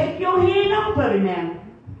 Amen. Take your hand off of it now.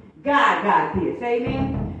 God got this.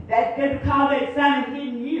 Amen. That's just because that assignment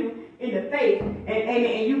hitting you in the face,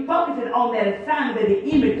 and you focusing on that assignment that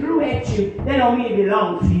the enemy threw at you, that don't mean it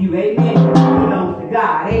belongs to you, amen. It belongs to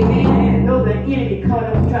God, amen. And those are the enemy coming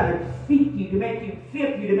up trying to defeat you, to make you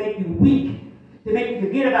sift you, to make you weak, to make you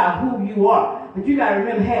forget about who you are. But you got to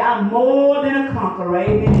remember, hey, I'm more than a conqueror,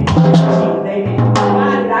 amen. Amen.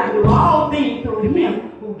 God, I can do all things through him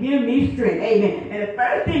who give me strength, amen. And the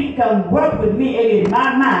first thing to come work with me, amen, is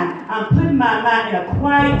my mind. I'm putting my mind in a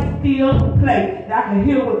quiet, still place that I can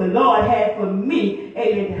hear what the Lord has for me,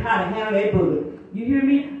 amen, to how to handle that bullet. You hear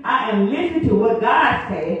me? I am listening to what God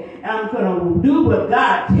says, and I'm going to do what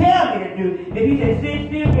God tells me to do. If he says sit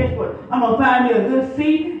still, guess what? I'm going to find me a good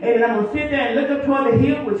seat, and I'm going to sit there and look up toward the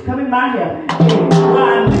hill, which coming my help. While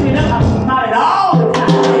I'm looking up, I'm smiling all the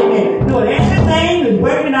time, amen. So everything is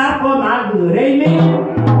working out for my good, amen.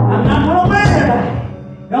 I'm not going to worry about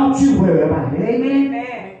it. Don't you worry about it,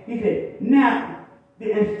 amen. He said, now,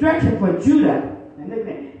 the instruction for Judah, and look at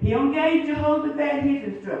that. He don't gave Jehoshaphat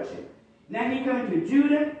his instruction. Now he comes to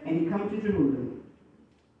Judah and he comes to Jerusalem.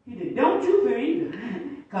 He said, don't you fear either.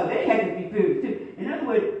 Because they had to be feared too. In other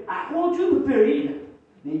words, I want you to fear either.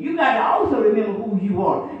 And you got to also remember who you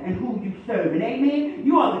are and who you serve. And amen.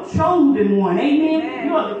 You are the chosen one. Amen.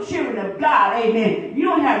 You are the children of God. Amen. You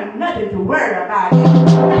don't have nothing to worry about.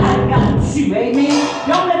 God got you. Amen.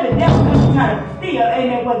 Don't let the devil come and try to steal.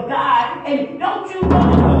 Amen. But God, and don't you know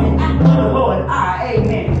that that's what the Lord are.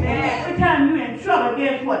 Amen. And every time you're in trouble,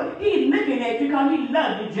 guess what? He's looking at you because he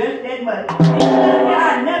loves you just that much. He says,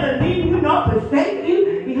 I'll never leave you nor forsake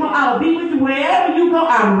you. I'll be with you wherever you go.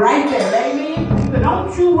 I'm right there. Amen. So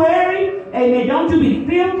don't you worry. Amen. Don't you be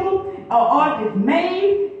fearful or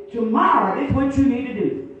dismayed. Tomorrow, that's what you need to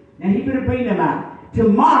do. Now, he's going to bring them out.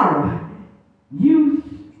 Tomorrow, you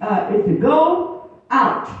is to go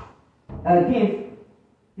out against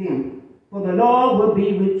them. For the Lord will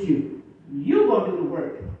be with you. You going to do the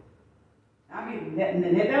work. I mean, that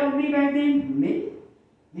was me back then. Me?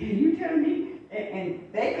 You telling me? And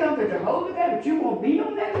they come to Jehovah, but you won't be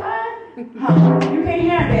on that line? You can't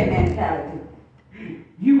have that mentality.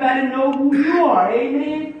 You got to know who you are,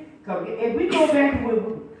 amen? Because if we go back with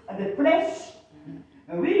the flesh,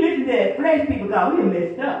 and we listen to that flesh, people, God, we're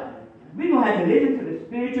messed up. We're going to have to listen to the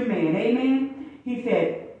spiritual man, amen? He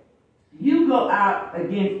said, you go out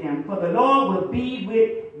against them, for the Lord will be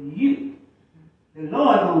with you. The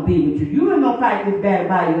Lord going to be with you. You ain't going to fight this battle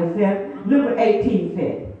by yourself. Look what 18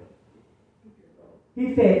 said.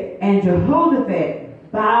 He said, and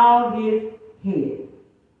Jehoshaphat bowed his head.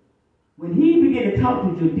 When he began to talk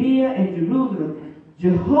to Judea and Jerusalem,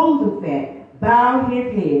 Jehoshaphat bowed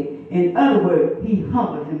his head. In other words, he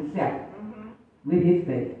humbled himself with his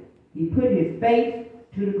face. He put his face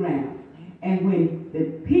to the ground. And when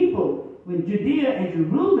Judea and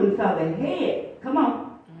Jerusalem saw the head,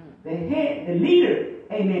 the leader,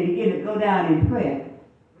 amen, began to go down in prayer,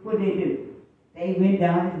 what did they do? They went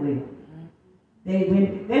down as well. That's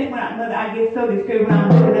when I get so discouraged when I'm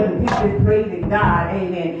looking up and people is praising God,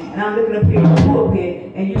 amen. And I'm looking up here in the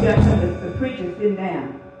pulpit and you got some of the preachers sitting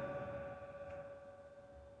down.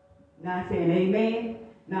 Not saying amen,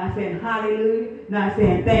 not saying hallelujah, not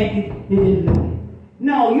saying thank you.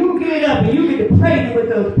 No, you get up and you get to praise with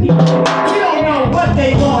those people. You don't know what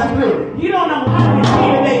they're going through. You don't know how many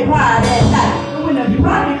tears they cried that night. But when the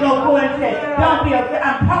prophet go forward and say, don't be afraid,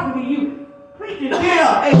 I'm talking to you. Preachers, get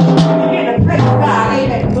up, amen. Begin to praise God,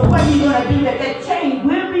 amen. But what he's going to do that chain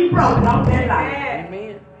will be broken off their life.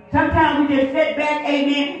 Amen. Sometimes we just sit back,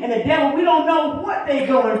 amen, and the devil, we don't know what they're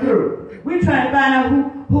going through. We're trying to find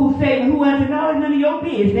out who's saving, who hasn't. No, it's none of your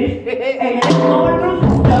business. Amen. It's going through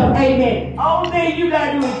some stuff, amen. All thing you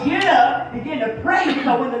got to do is get up, begin to pray,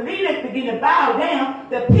 because when the leaders begin to bow down,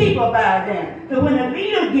 the people bow down. So when the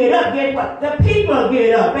leaders get up, guess what? The people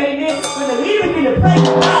get up, amen. When the leaders begin to praise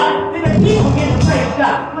God, then the people begin to praise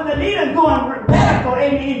God. When the leaders going radical,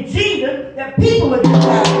 amen, in Jesus, the people will get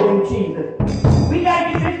radical in Jesus. We got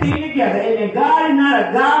to get this thing together, amen. God is not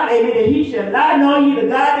a God, amen, that he shall lie, nor he the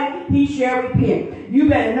God that he shall repent. You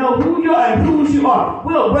better know who you are and whose you are.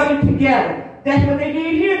 We're working together. That's what they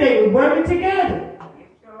did here. They were working together.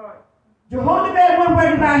 Jehoshaphat wasn't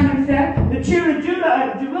working by himself. The children of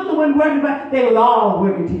Jerusalem wasn't working by. They were all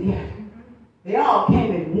working together. They all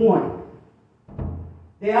came as one.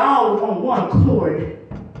 They all was on one accord.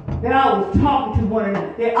 They all was talking to one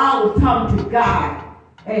another. They all was talking to God.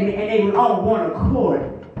 Amen. And they were on one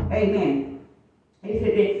accord. Amen. They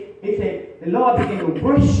said, the Lord began to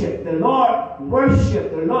worship. The Lord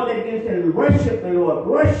worship. The Lord, they began to say, worship the Lord.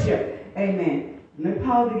 Worship. Amen. Let me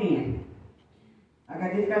pause again. Like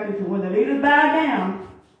I just got to say, when the leaders bow down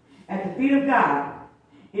at the feet of God,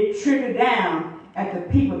 it trickled down as the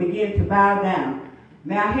people begin to bow down.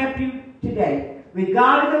 May I help you today?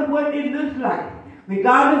 Regardless of what it looks like,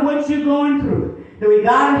 regardless of what you're going through,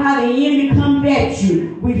 regardless of how the enemy comes at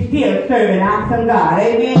you, we still serve an awesome God.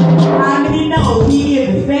 Amen. How many know he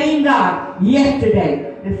is the same God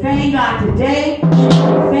yesterday, the same God today,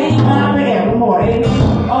 the same God forevermore. Amen.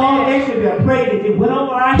 Oh, there should be a praise that just went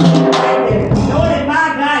over our heads right there. Know that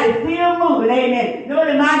my God is still moving. Amen. Know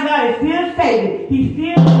that my God is still saving. He's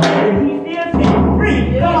still saving. He's still setting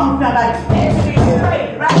free. Come on, somebody. There should be a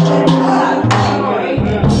praise right there.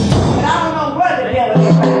 Amen. But I don't know where the devil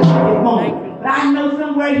is right this moment. But I know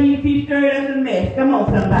somewhere he stirred us a mess. Come on,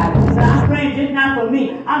 somebody. So I'm praying just not for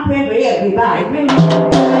me. I'm praying for everybody. Really,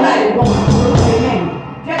 somebody's going through. Amen.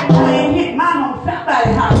 Just because they hit mom on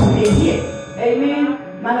somebody's house when they hit.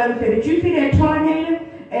 Amen. My mother said, did you see that tornado?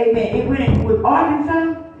 Amen. It went with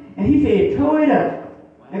Arkansas, and he said, throw it up.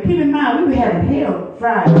 Now keep in mind, we were having hell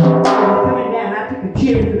Friday. I was coming down, I took the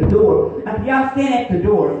children to the door. I said, y'all stand at the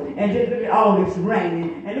door and just look at all this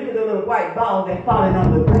rain and look at the little white balls that's falling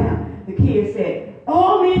on the ground. The kid said,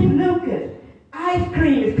 oh, Miss Lucas, Ice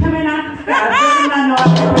cream is coming out the sky. I know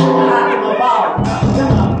I'm a ball.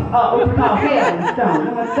 What you call hail and stone.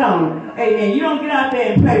 I'm a stone. Amen. You don't get out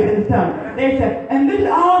there and play with the stone. They say, and look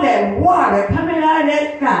at all that water coming out of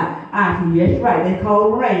that sky. I said, yes, right. They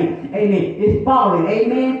call rain. Amen. It's falling.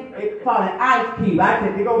 Amen. It's falling ice cube. I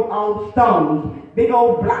said, big old all stones. Big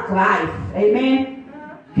old block of ice. Amen.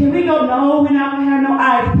 Can we go? No, we're not going to have no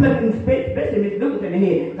ice plucking, especially Miss Lucas in the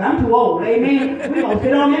head. I'm too old. Amen. We're going to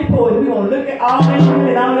sit on this porch. We're going to look at all that shit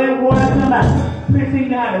and all that water come out. Pretty soon you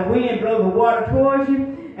know how the wind blows the water towards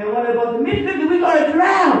you. And one of them goes, Miss Lucas, we're going to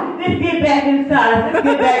drown. Let's get back inside. Let's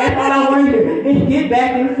get back. That's all I want to hear. Let's get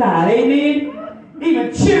back inside. Amen.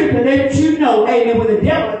 Even children can let you know, amen, when the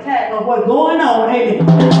devil attacks on what's going on,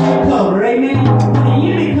 amen, cover, amen. And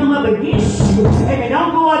you didn't come up against you, amen.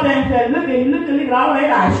 Don't go out there and say, look at all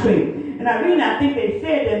that ice cream. And I really, I think they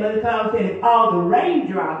said that, Mother Carl said if all the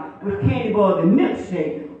raindrop was candy bars and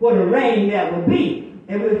milkshake, what a rain that would be.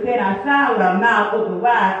 And we were standing outside with our mouth open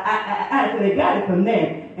wide. I said they got it from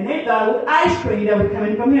there. And they thought it was ice cream that was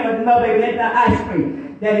coming from him. I said, no, baby, that's not ice cream.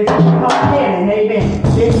 That is called healing, amen.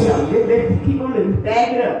 Let's keep on living.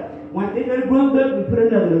 Stack it up. Once this little group up, we put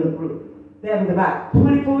another little group. There was about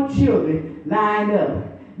 24 children lined up,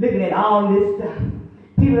 looking at all this stuff.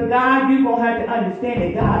 People of God, you're going to have to understand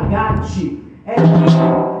that God got you. Amen.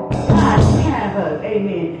 God has us,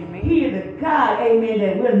 amen. He is a God, amen,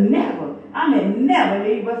 that will never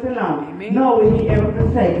leave us alone. Amen. Nor will he ever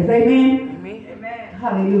forsake us. Amen. Amen.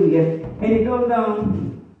 Hallelujah. And it goes on.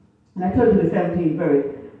 And I told you the 17th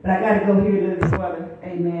verse, but I got to go here a little further.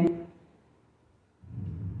 Amen.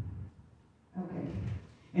 Okay.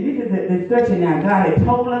 And this is the instruction now. God had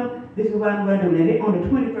told him, this is what I'm going to do. And on the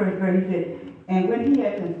 21st verse, he said, and when he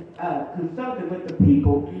had consulted with the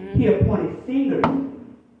people, he appointed singers.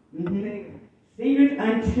 Singers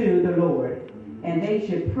unto the Lord. And they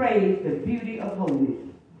should praise the beauty of holiness.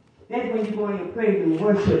 That's when you go in your praise and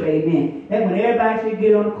worship, amen. That's when everybody should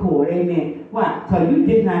get on the chord, amen. Why? Because you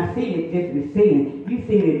just not sing it just to sing it. You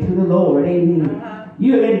sing it to the Lord, amen.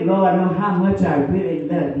 You let the Lord know how much I really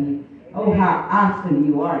love you. Oh, how awesome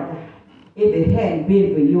you are, God. If it hadn't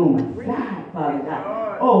been for you on my side, Father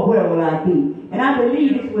God, oh, where will I be? And I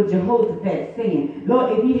believe this was Jehoshaphat saying,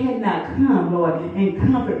 Lord, if you had not come, Lord, and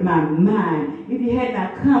comfort my mind, if you had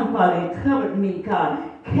not come, Father, and covered me, God,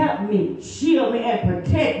 kept me, shield me, and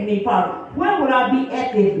protect me, Father, where would I be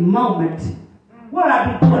at this moment? Would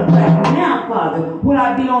I be doing right now, Father? Would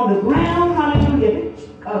I be on the ground, hallelujah,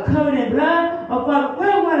 covered in blood? Or, Father,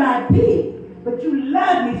 where would I be? But you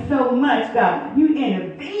love me so much, God. You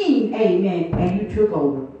intervened, amen, and you took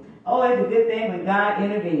over. Oh, it's a good thing when God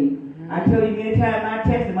intervened. I tell you many times my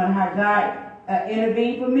testimony how God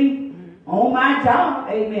intervened for me on my job,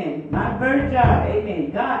 amen. My first job,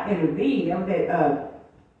 amen. God intervened. That was that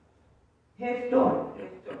head start.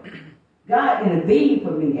 God intervened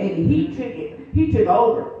for me, amen. He took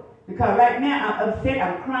over. Because right now I'm upset,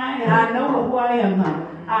 I'm crying, and I know who I am now.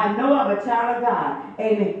 I know I'm a child of God.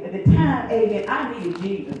 Amen. At the time, amen, I needed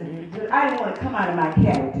Jesus. But I didn't want to come out of my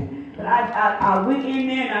character. But I went in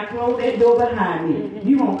there and I closed that door behind me.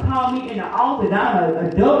 You gonna call me in the office? I'm an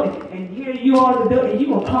adult, and here you are, the adult, and you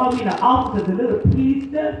gonna call me in the office of the little petty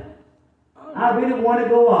stuff? I really want to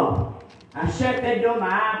go off. I shut that door, my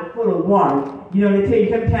eyes were full of water. You know, they tell you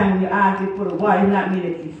sometimes when your eyes get full of water, it not mean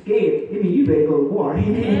that you're scared. It mean you better go to water.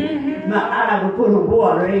 Amen. My eyes were full of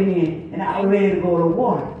water, amen. And I was ready to go to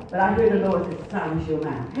water. But I heard the Lord say, silence your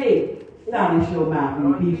mouth. Hey, silence your mouth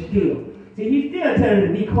and be still. See, he's still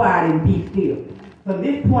telling me to be quiet and be still. From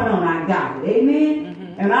this point on, I got it.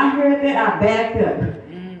 Amen? And I heard that, I backed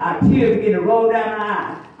up. Tears began to roll down my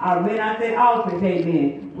eyes. I ran out that office,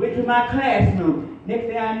 amen. Went to my classroom. Next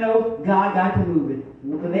thing I know, God got to moving.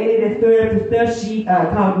 The lady that stirred up the stuff, she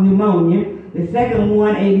caught pneumonia. The second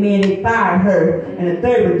one, amen, they fired her. And the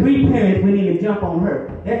third, but 3 parents went in to jump on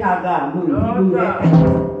her. That's how God moved. He moved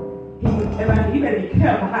that fast. You better be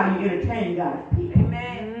careful how you entertain God's people.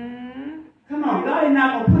 Amen. Come on, God is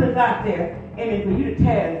not going to put us out there, amen, for you to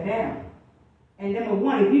tear us down. And number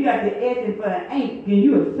one, if you got the S in front of ain't, then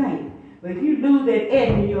you're a saint. But if you lose that S,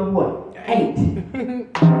 then you're what? Ain't.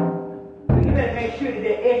 You better make sure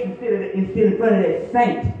that S is still in front of that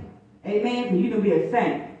saint. Amen? So you can be a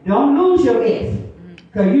saint. Don't lose your S.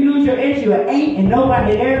 Because you lose your S, you're an ain't, and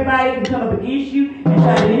nobody and everybody can come up against you and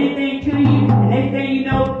try to do anything to you. And next thing you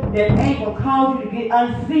know, that ain't will cause you to get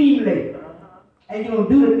unseemly. And you're going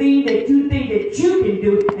to do the thing that you think that you can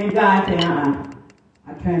do, and God said,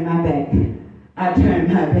 I turned my back. I turned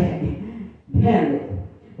my back. Handle it.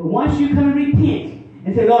 But once you come and repent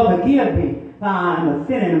and say, Lord, forgive me. I'm a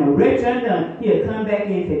sinner and I'm a wretch undone. He'll come back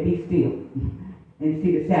in and say, be still and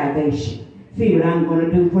see the salvation. see what I'm going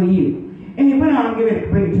to do for you. And he went on, I'm going to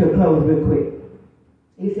bring it to a close real quick.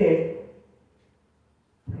 He says,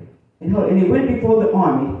 and he went before the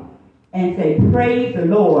army and said, praise the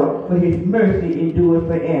Lord, for his mercy endures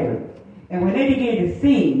forever. And when they began to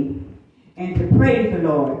sing and to praise the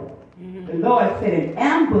Lord set an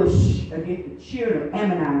ambush against the children of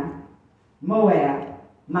Ammon, Moab,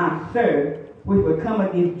 Mount Seir, which would come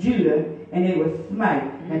against Judah, and they would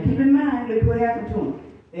smite. Now keep in mind, look what happened to them.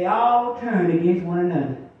 They all turned against one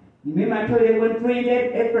another. You remember I told you they weren't friends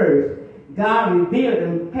at first. God revealed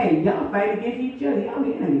them, hey, y'all fight against each other. Y'all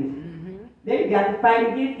enemies. They got to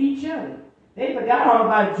fight against each other. They forgot all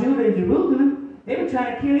about Judah and Jerusalem. They were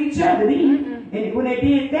trying to kill each other then. And when they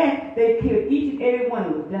did that, they killed each and every one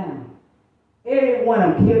of them down. Every one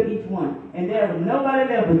of them killed each one. And there was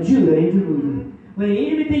nobody left but Judah and Jerusalem. When the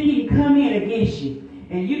enemy think he can come in against you,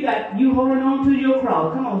 and you holding on to your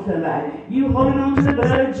cross. Come on, somebody. You holding on to the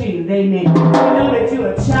blood of Jesus. Amen. You know that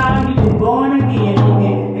you're a child. You've been born again.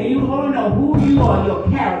 Amen. And you holding on who you are, your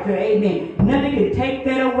character. Amen. Nothing can take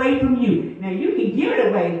that away from you. Now, you can give it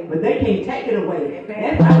away, but they can't take it away.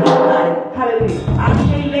 That's how God. Hallelujah. I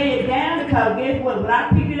can't lay it down because guess what? When I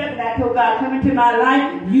picked it up and I told God, come into my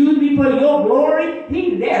life, use me for your glory,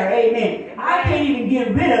 he's there. Amen. I can't even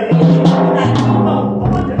get rid of it. Amen. I keep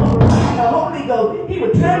on going to the Holy Ghost. He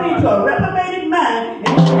would turn me into a reprobated mind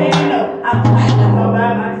and say, no, I'm fighting all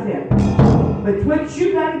by myself. But what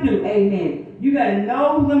you got to do, amen, you got to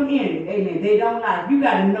know them in it, amen. They don't like. You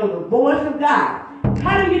got to know the voice of God.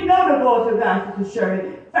 How do you know the voice of God, Sister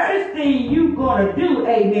Shirley? First thing you're going to do,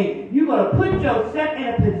 amen, you're going to put yourself in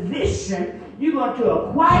a position, you're going to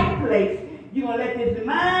a quiet place, you're going to let this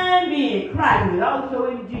mind be in Christ, who is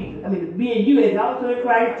also in Jesus. I mean, being you is also in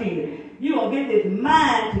Christ Jesus. You're going to get this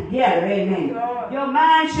mind together, amen. Your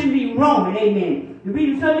mind shouldn't be roaming, amen. The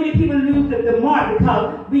reason so many people lose the mark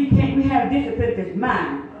because we have discipline this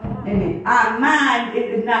mind. Amen. Our mind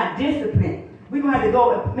is not disciplined. We're going to have to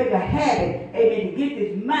go and make a habit, amen, to get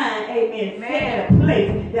this mind, amen, set in a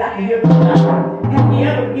place that I can hear from God. Have you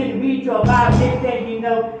ever begin to read your Bible, next thing you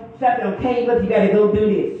know, something came up, you got to go do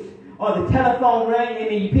this. Or the telephone rang,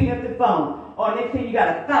 and then you pick up the phone. Or next thing you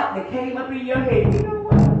got a thought that came up in your head.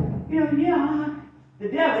 You know what? The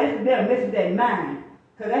devil, that's the devil messes that mind.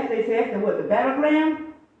 Because they say that's the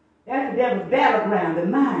battleground? That's the devil's battleground, the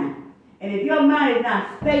mind. And if your mind is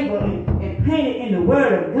not stable and planted in the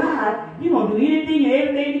word of God, you're going to do anything and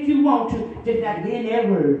everything that you want to, just not get in that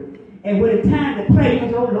word. And when it's time to pray, you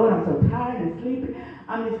say, oh Lord, I'm so tired and sleepy.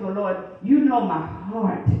 I'm just going, Lord, you know my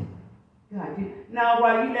heart. God, now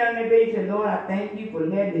while you lay on that bed, you say, Lord, I thank you for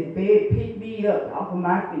letting this bed pick me up off of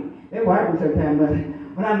my feet. That's what I do sometimes, but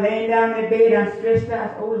when I'm laying down in that bed, I'm stressed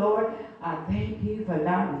out. Oh Lord, I thank you for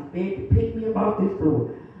allowing this bed to pick me up off this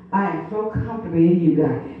floor. I am so comfortable in you,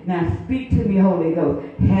 God. Now speak to me, Holy Ghost.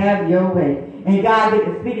 Have your way. And God get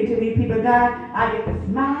to speaking to these people, God. I get to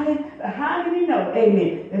smiling. But how do we know?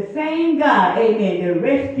 Amen. The same God, amen, that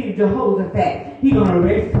rescued Jehoshaphat, He's going to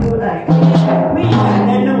rescue us. We ain't got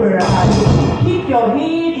nothing to worry about. Keep your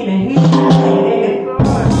hand in the hand of the man.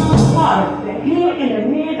 The hand in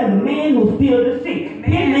the hand of the man who stilled the sea.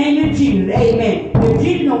 His name is Jesus. Amen. If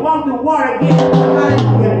Jesus will walk the water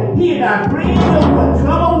again, He is our bridge over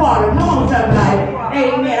troubled water. Come on, somebody.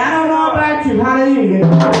 Amen. I don't know about you. Hallelujah.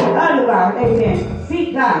 Otherwise, amen.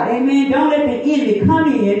 Seek God. Amen. Don't let the enemy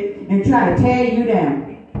come in and try to tear you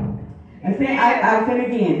down. And say, I'll say it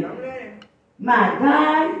again. My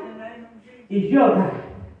God is your God.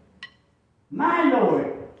 My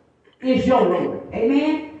Lord is your Lord.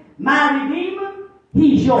 Amen. My Redeemer,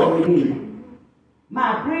 He's your Redeemer.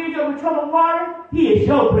 My bridge over troubled water, He is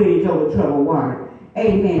your bridge over troubled water.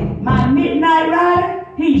 Amen. My midnight rider,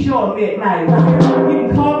 He's your midnight rider. You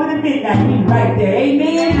can call me the midnight. He's right there.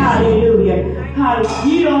 Amen. Hallelujah. Hallelujah.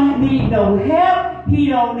 You don't need no help. He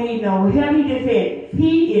don't need no help. He just said,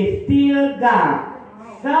 He is still God.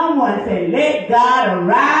 Someone said, let God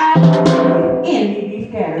arise and his enemies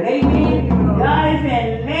be scattered. Amen. God is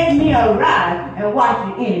saying, let me arise and watch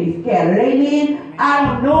the enemies scattered. Amen. I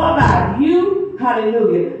don't know about you.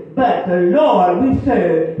 Hallelujah. But the Lord we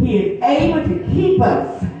serve, He is able to keep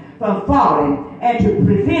us from falling and to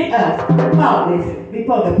present us faultless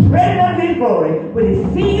before the presence of His glory with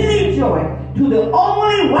exceeding joy to the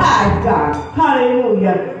only wise God.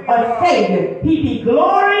 Hallelujah. A Savior. He be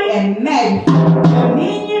glory and majesty,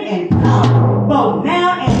 dominion and power, both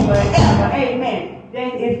now and forever. Amen.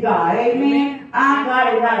 That is God. Amen. Our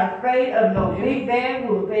God is not afraid of no big bad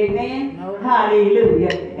wolf. Amen. No. Hallelujah.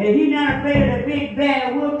 And if He's not afraid of the big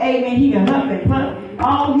bad wolf, amen, He can huff and puff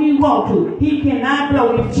all he wants to. He cannot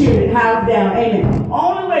blow his children's house down. Amen.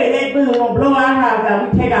 Only way that balloon gonna blow our house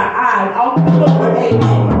out, we take our eyes off the Lord.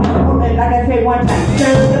 Amen. Like I said one time,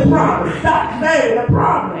 serve the problem. Stop serving the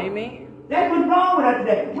problem. Amen. That's what's wrong with us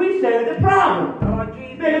today. We serve the problem.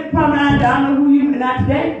 Better come out. I don't know who you. Not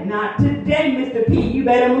today. Not today, Mr. P. You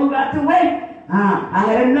better move out the way. I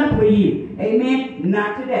had enough for you. Amen.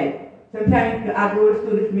 Not today. Sometimes I go to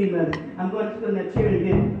school, this me, mother. I'm going to school and the children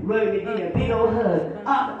get rugged and get a big old hug.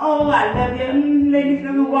 Oh, I love you. Let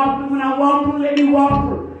me walk through. When I walk through, let me walk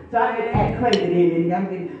through. So I get act crazy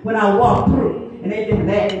then. When I walk through. And they just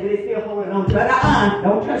laugh, but they still holding on to it.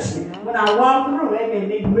 Don't touch me. When I walk through, amen,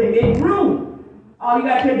 they make room. Oh, you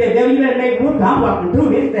got to tell the devil, you better make room. I'm walking through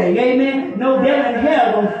this thing, amen. No devil in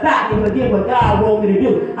hell gonna stop me from doing what God wants me to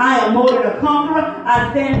do. I am more than a conqueror.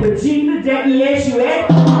 I stand with Jesus, J-E-S-U-S.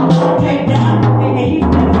 Take down, amen. He's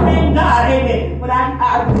the same God, amen. But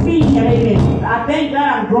I see him, amen. I thank God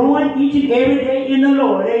I'm growing each and every day in the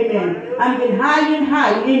Lord, amen. I'm getting higher and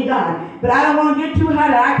higher in God. But I don't want to get too high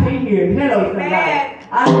that I can't hear him. Hello, somebody.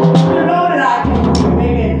 I want to know that I can't hear him,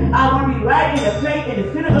 amen. I want to be right in the place, in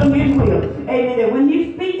the center of his will, amen. That when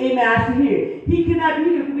he speaks, amen, I can hear it. He cannot be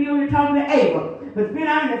here to be over here talking to Ava. But being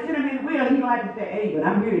out in the center of his will, he don't have to say, Ava,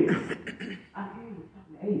 I'm hearing you. I hear you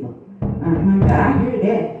talking to Ava. God, I hear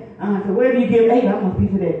that. So whatever you give Ava, I'm going to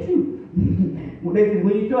piece of that too. When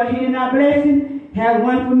you start handing out blessings, have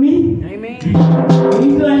one for me. Amen. When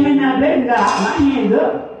you start handing out blessings, God, my hands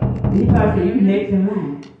up. He probably say, you next in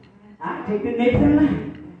line. I'll take the next in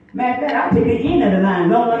line. Matter of fact, I'll take the end of the line.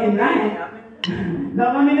 Don't I'm in line.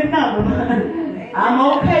 Long I'm in the number. I'm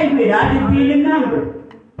okay with it. I just be in the number.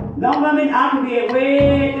 Long I'm in, I can be at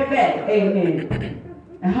way at the back. Amen.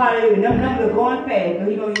 And hallelujah. Them numbers are going fast. So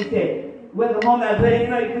he's going to say, welcome home, I bet you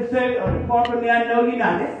know you can serve, or depart from me, I know you're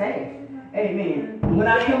not. That's fast. Amen. When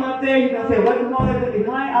I come up there, you're going to say, welcome home, I'm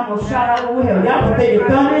going to shout out over hell. Y'all going to say you're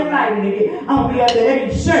thunder and lightning again. I'm going to be up there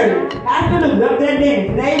every shirt. Absolutely, up there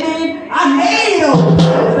dancing. Amen. I made it over.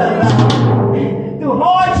 Through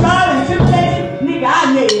hard trials and tribulations, nigga,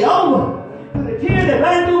 I made it over. Through the tears that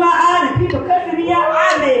run through my eyes and people cussing me out,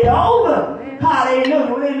 I made it over.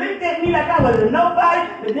 Hallelujah. When they looked at me like I was a nobody,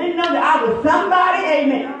 but didn't know that I was somebody,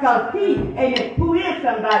 amen. Because he, amen, who is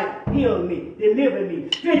somebody, healed me, delivered me,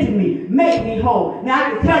 strengthened me, made me whole. Now I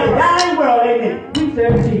can tell the dying world, amen, we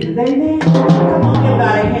serve Jesus, amen. Come on, give God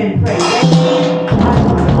a hand and praise, amen. I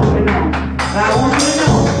want you to know. I want you to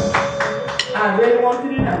know. I really want you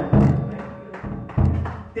to know.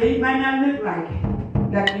 Things might not look like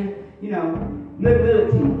you know, look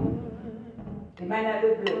good to you. It might not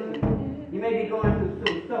look good to you. You may be going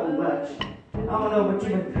through so much. I don't know, but you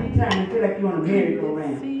must sometimes feel like you're on a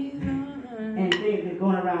merry-go-round. And things are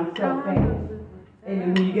going around so fast.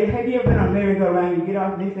 And when you get, have you ever been on a merry-go-round, you get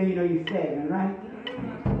off and they say, you know, you're staggering, right?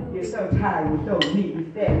 You're so tired, you're so weak, you're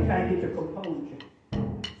staggering, trying to get your composure.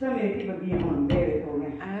 So many people being on a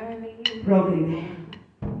merry-go-round, broken down,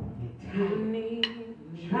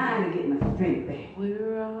 trying to get my strength back,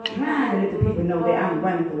 trying to let the people know that I'm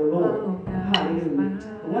running for the Lord. Hallelujah.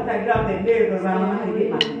 But once I get off that merry-go-round, I have to get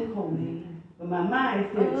my composure. But my mind is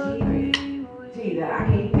still, Jesus, I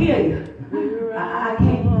can't feel you. I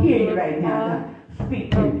can't hear you right now. God, speak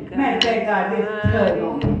to me. Matter of fact, God, just tug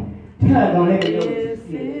on me. Tug on every door that you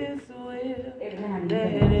feel. Every time you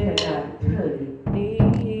tell God to tug you.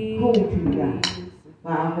 Hold to you, God.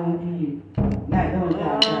 While I hold to you. Not knowing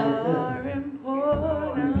God is love.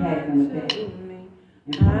 And pass on the back.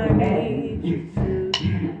 And pass on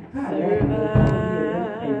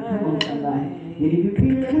come on, somebody. Did you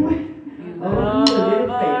feel that way? Oh, you a little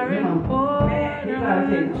faith. Come on. He's probably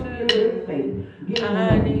saying, oh, you a little faith. Get on.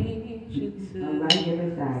 I'm right here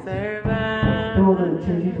beside you. Door of the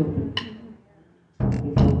church is open.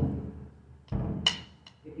 It's open.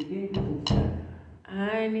 If you didn't do some stuff, I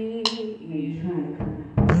need and you're trying to come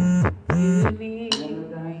out. you need Whatever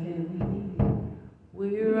God said, we need you.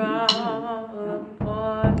 we're all a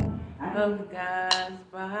part of God's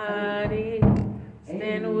body.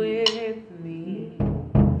 Stand with me,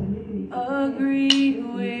 agree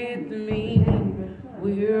with me.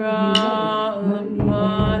 We're all a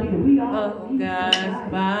part of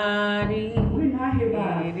God's body.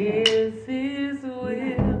 It is His will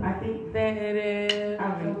that every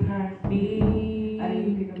need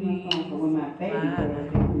be found.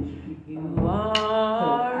 You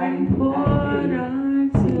are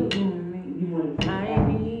important to me. I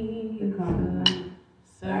need to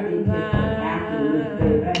survive.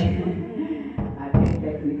 I take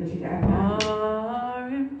that because you are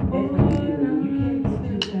important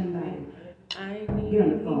to somebody.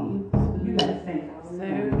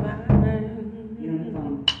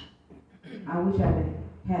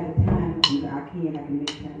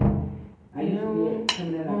 I used to be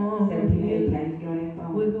coming at like 17, 18, I used to get on that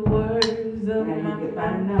phone. With the words of And I my used to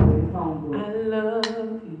find a mouth, number in the phone book. I love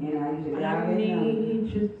you. And I used to dial I that number. need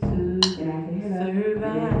you to And I said, hello.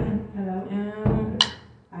 survive. Hello. And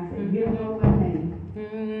I said, you don't know my name.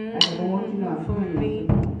 I said, I want you to know I'm for praying me,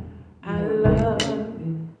 for you. I love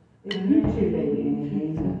you. It's you too, baby.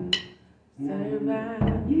 And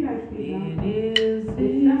Survive. you gotta speak now. It is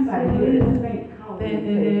There's somebody here that's faint calling and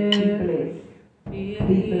say, be blessed.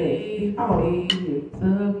 Be blessed. It's all of you.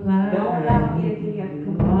 Don't allow anything else to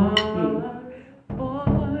come on you.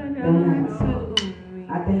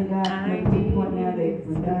 I thank God for the point now that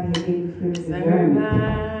when God has given the spirit of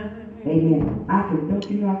discernment. Amen. Don't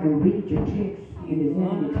you know I can read your text and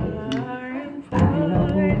discern your text? I can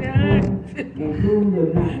know who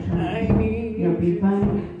will not try. You know, be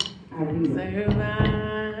funny. I do. I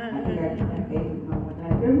think I asked my mom,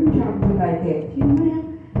 girl, we talking to you like that. She said, ma'am,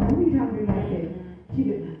 we talking to you like that. She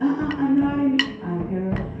said, I'm not in it.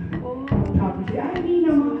 Girl, talk to you. I didn't need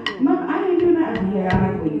no more. Mom, I didn't do nothing. Yeah, I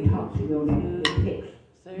like when you talk to you on that text.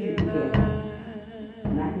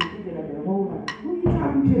 And I can see that I can hold on. Who are you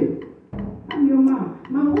talking to? I'm your mom.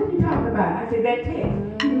 Mama, what are you talking about? I said, that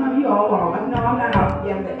text. She said, Mom, you all wrong. I said, no, I'm not off.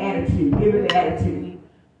 Yeah, the attitude. Give her the attitude.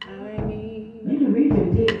 You can read them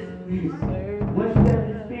texts. Once you got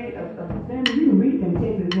the spirit of family, you can read them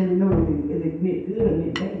texts and then know if it's meant good or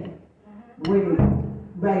meant bad.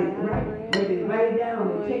 Whether they write it down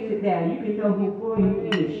or text it down, you can know who for you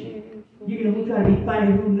is. You can know who's trying to be funny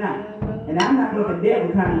and who's not. And I'm not going to the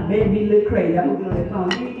devil trying to make me look crazy. I'm going to go on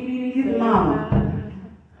that phone. This is mama.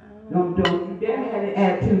 Don't you dare have an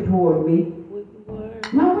attitude toward me.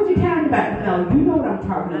 Mom, what you talking about? No, you know what I'm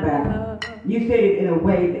talking about. You said it in a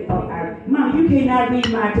way that, Mom, you cannot read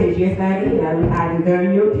my text. Yes, I did. I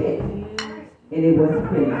discerned your text. And it wasn't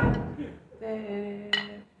clear.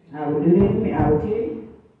 I will do that to me. I will tell you.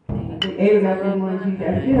 I think every got that morning, she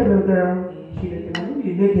said, "Here, little girl." She looked at me. Who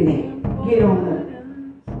you looking at? Get on up.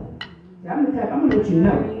 I'm the type, I'm going to let you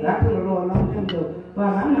know. I told the Lord a long time ago,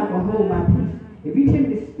 Father, I'm not going to hold my peace. If you tell me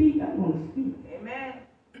to speak, I'm going to speak. Amen.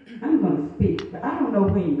 I'm going to speak. But I don't know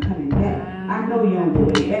when you're coming back. I know you're on your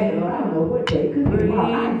way back, Lord. I don't know what day. It could be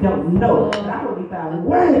tomorrow. I don't know. But I will be found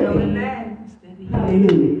worthy.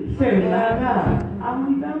 Hallelujah. Serving my God. I will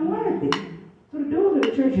be found worthy. So the doors of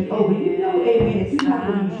the church is open. You know, amen, that you're not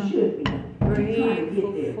where you should be. You're trying to get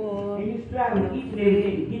there. And you're striving each and every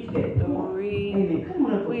day to get to that door. Amen. Come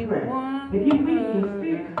on up for prayer. If you read your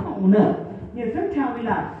spirit, come on up. You know, sometimes we're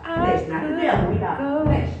not flesh, not the devil. We're not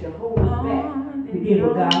flesh to hold us back to get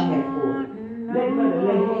what God has for us. Let Mother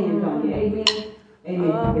lay hands on you. Amen.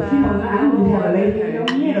 Amen. If she don't mind, I'm going to have a lay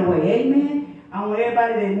hands on you anyway. Amen. I want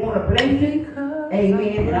everybody that want to bless it.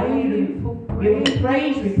 Amen. And I want you to give us a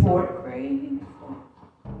praise report.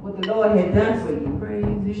 What the Lord has done for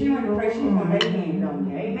you. She want to pray, she's going to lay hands on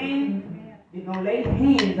you. Amen. She's going to lay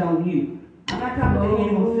hands on you. I'm not talking about the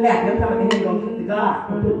hand going to slap. I'm talking about the hand going to put God.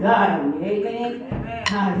 Put God on you. Amen.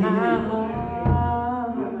 Hallelujah.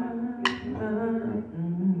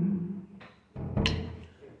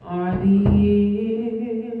 Are the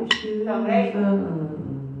issues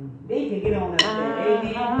they can get on up there.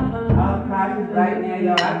 Amen. All prices right now,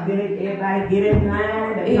 y'all. I get it. Everybody get in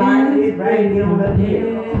line. The price is right. Get on up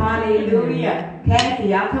here. Hallelujah. Cassie,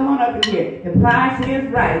 y'all come on up in here. The price is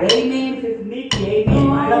right. Amen. Sister Nikki. Amen.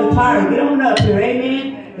 Brother Tara, get on up here. Amen.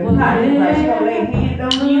 The price is right. She gonna lay hands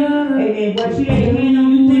on you. Amen. When she lay hands on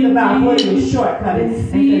you, think about what your shortcomings. And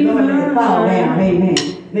say, Lord, let it fall down. Amen.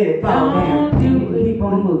 Let it fall down. Keep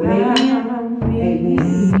on moving. Amen. Amen.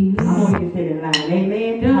 I want you to sit in line.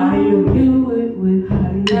 Amen. Hallelujah. Do it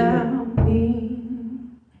without me.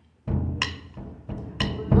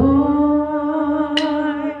 Lord,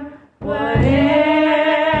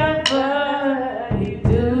 whatever you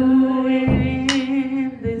do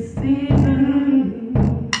in this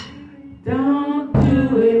season, don't do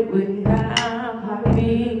it without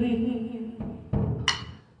me.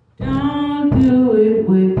 Don't do it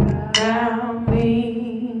without me.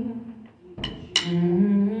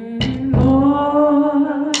 Lord,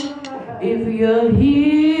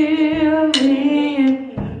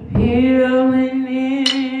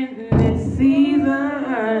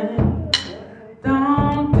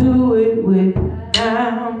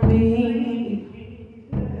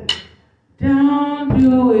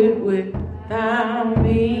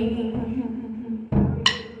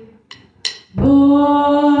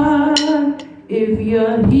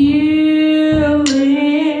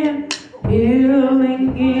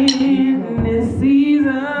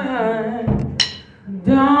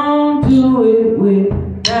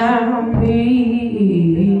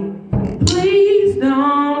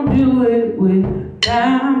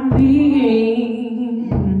 me.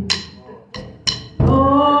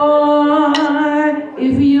 Lord,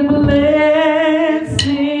 if you're blessing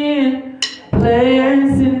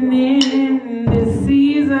in this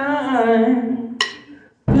season,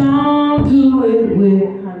 don't do it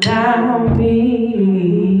without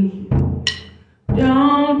me.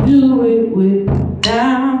 Don't do it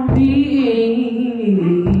without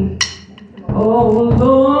me. Oh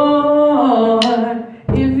Lord,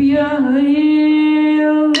 if you're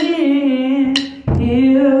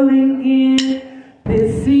healing in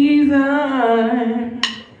this season,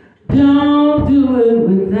 don't do it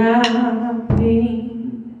without me.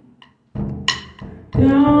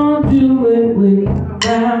 Don't do it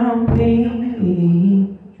without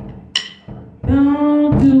me.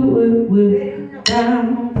 Don't do it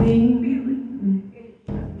without me.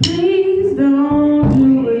 Please don't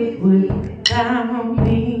do it without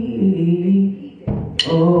me.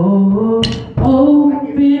 Oh,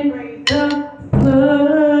 open the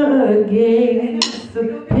floodgates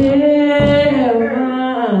of heaven.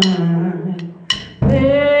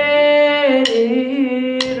 Let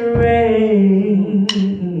it rain.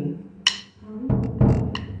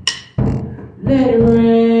 Let it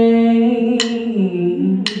rain.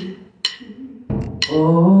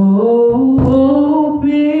 Oh,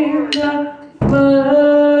 open the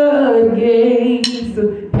floodgates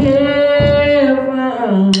of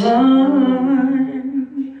heaven.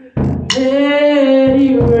 Let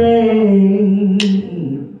it rain.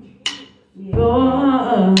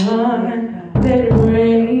 Lord, let it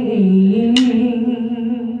rain.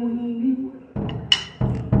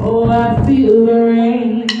 Oh, I feel the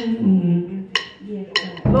rain.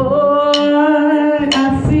 Lord,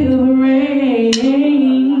 I feel the rain.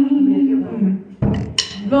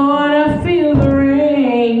 Lord, I feel the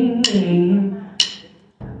rain.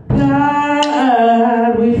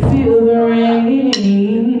 God, we feel the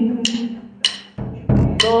rain.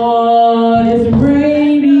 Lord, it's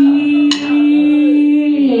raining.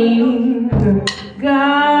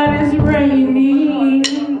 God, it's raining.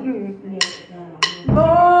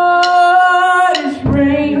 Lord, it's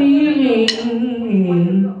raining.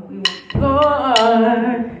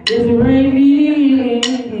 Lord, it's raining.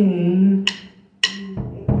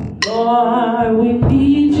 Lord, we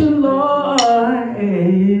need you, Lord.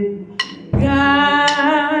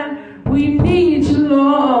 God, we need you,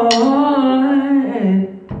 Lord.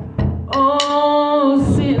 Oh,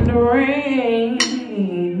 send the rain.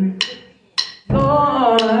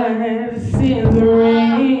 Lord, send the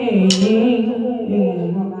rain.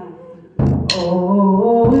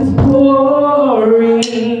 Oh, it's pouring.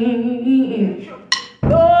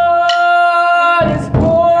 Lord, it's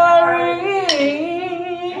pouring.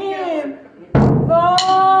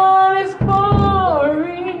 Lord, it's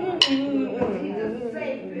pouring.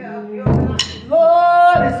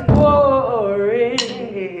 Lord, it's pouring.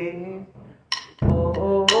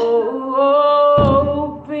 Oh,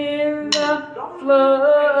 open the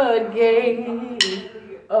floodgates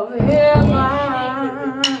of heaven.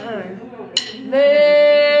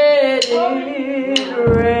 Let it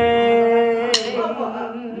rain.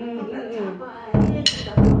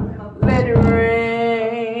 Let it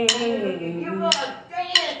rain.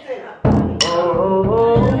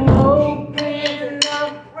 Oh, open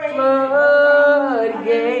the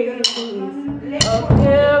floodgates of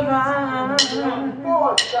heaven.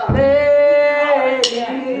 Let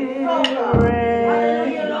it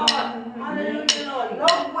rain.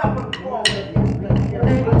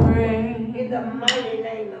 Let it rain. In the mighty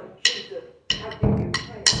name of Jesus, I give you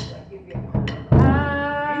praise. I give you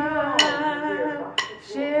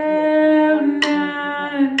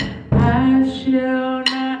I shall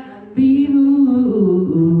not be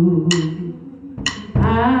moved.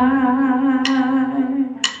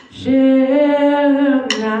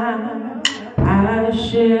 I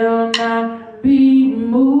shall not be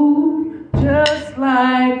moved, just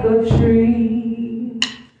like a tree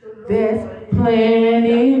that's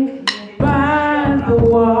planted by the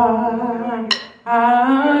water.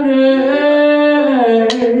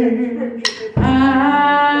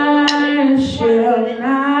 I shall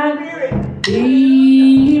not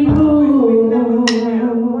be moved.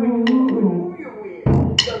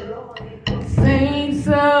 Saints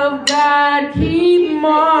of God, keep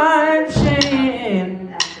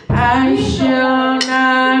marching. I shall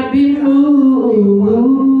not be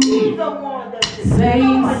moved.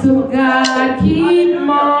 Saints of God, keep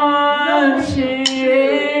marching.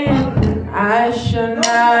 I shall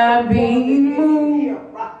not be moved.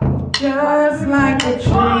 Just like a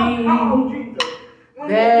tree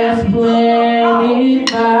that's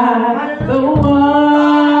planted by the water.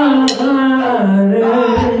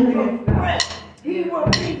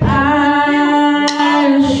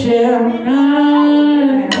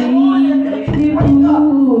 not be moved.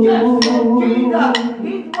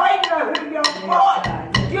 He's waiting to hear your voice.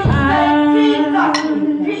 Just say Jesus,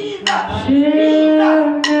 Jesus,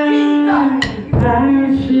 Jesus, I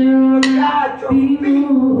shall not be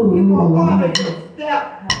moved. He will order your step.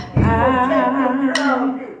 He will take care of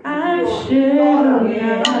you. I shall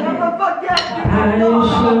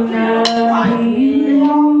not be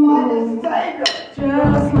moved.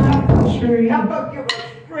 Just like a tree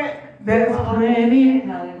that's planted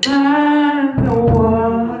by the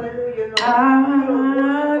water.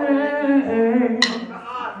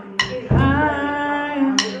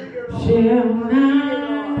 I shall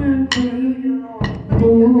not be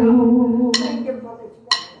moved.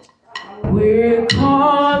 We're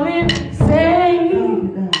calling, Savior,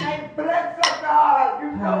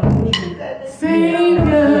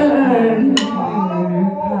 Savior.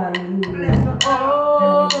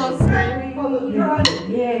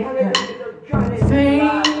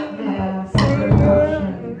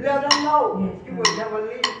 Let them know you will never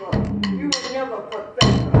leave them. You will never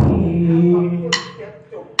forsake them.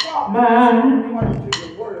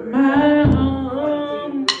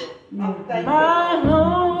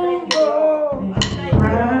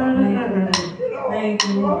 Thank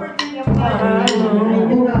you.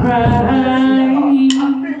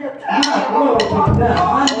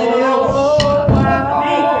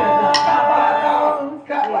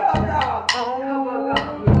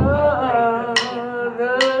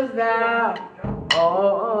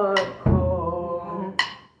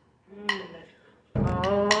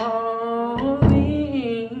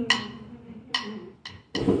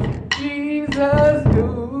 Jesus,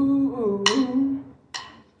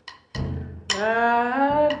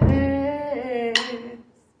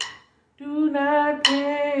 do not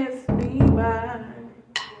pass me by.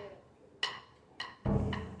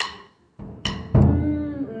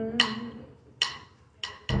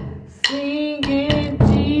 Singing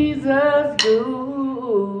Jesus, do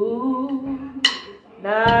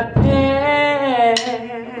not pass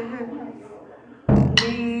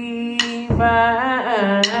me by.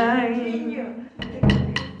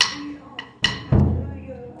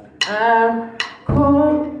 I'm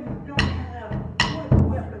cold.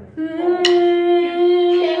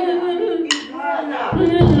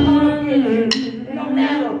 No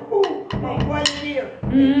matter who or what it is,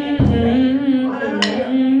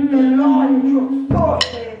 the Lord is your source.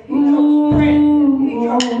 He's your strength. He's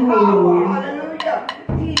your power. Hallelujah.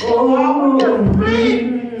 He's your power to sleep.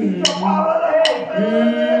 He's your power to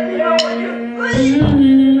hallelujah. When you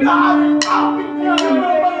sleep, God is talking to you.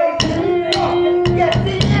 Yes,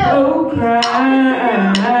 He is. He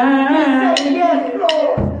said, yes,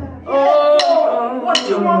 Lord. Yes, Lord. What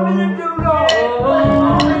you want me to do, Lord? What you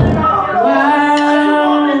want me to do, Lord? What you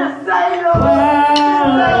want me to say, Lord?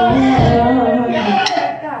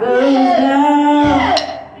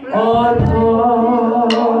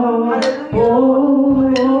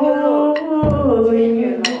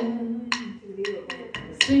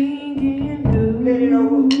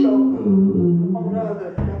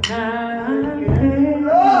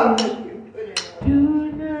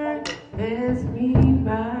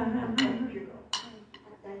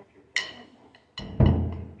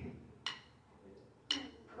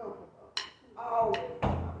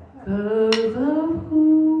 Because of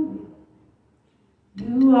who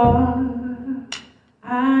you are,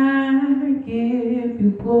 I give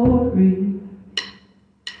you glory.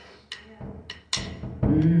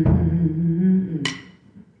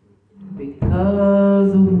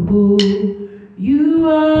 Because of who you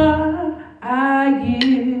are, I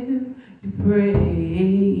give you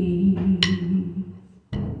praise.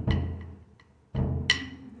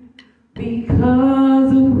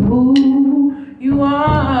 Because of who you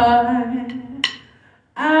are,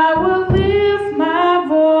 I will lift my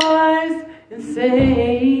voice and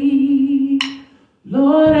say,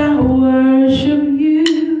 Lord, I worship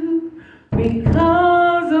you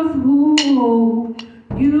because of who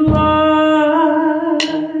you are.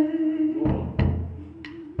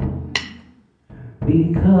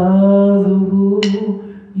 Because of who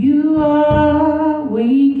you are,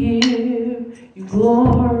 we give you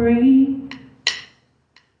glory.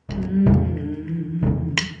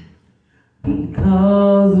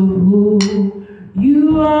 Because of who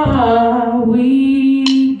you are,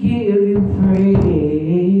 we give you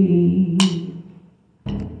praise.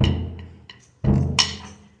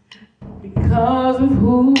 Because of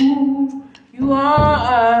who you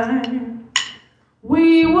are,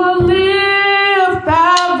 we will lift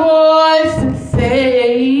our voice and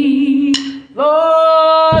say,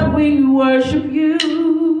 Lord, we worship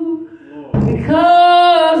you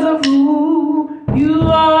because of who you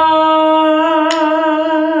are.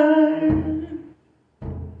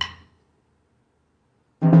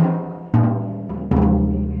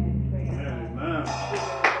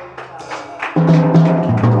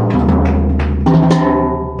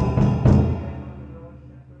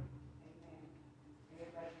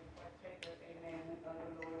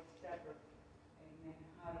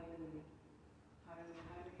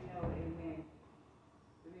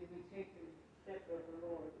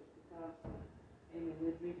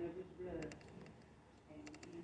 reading of his blood.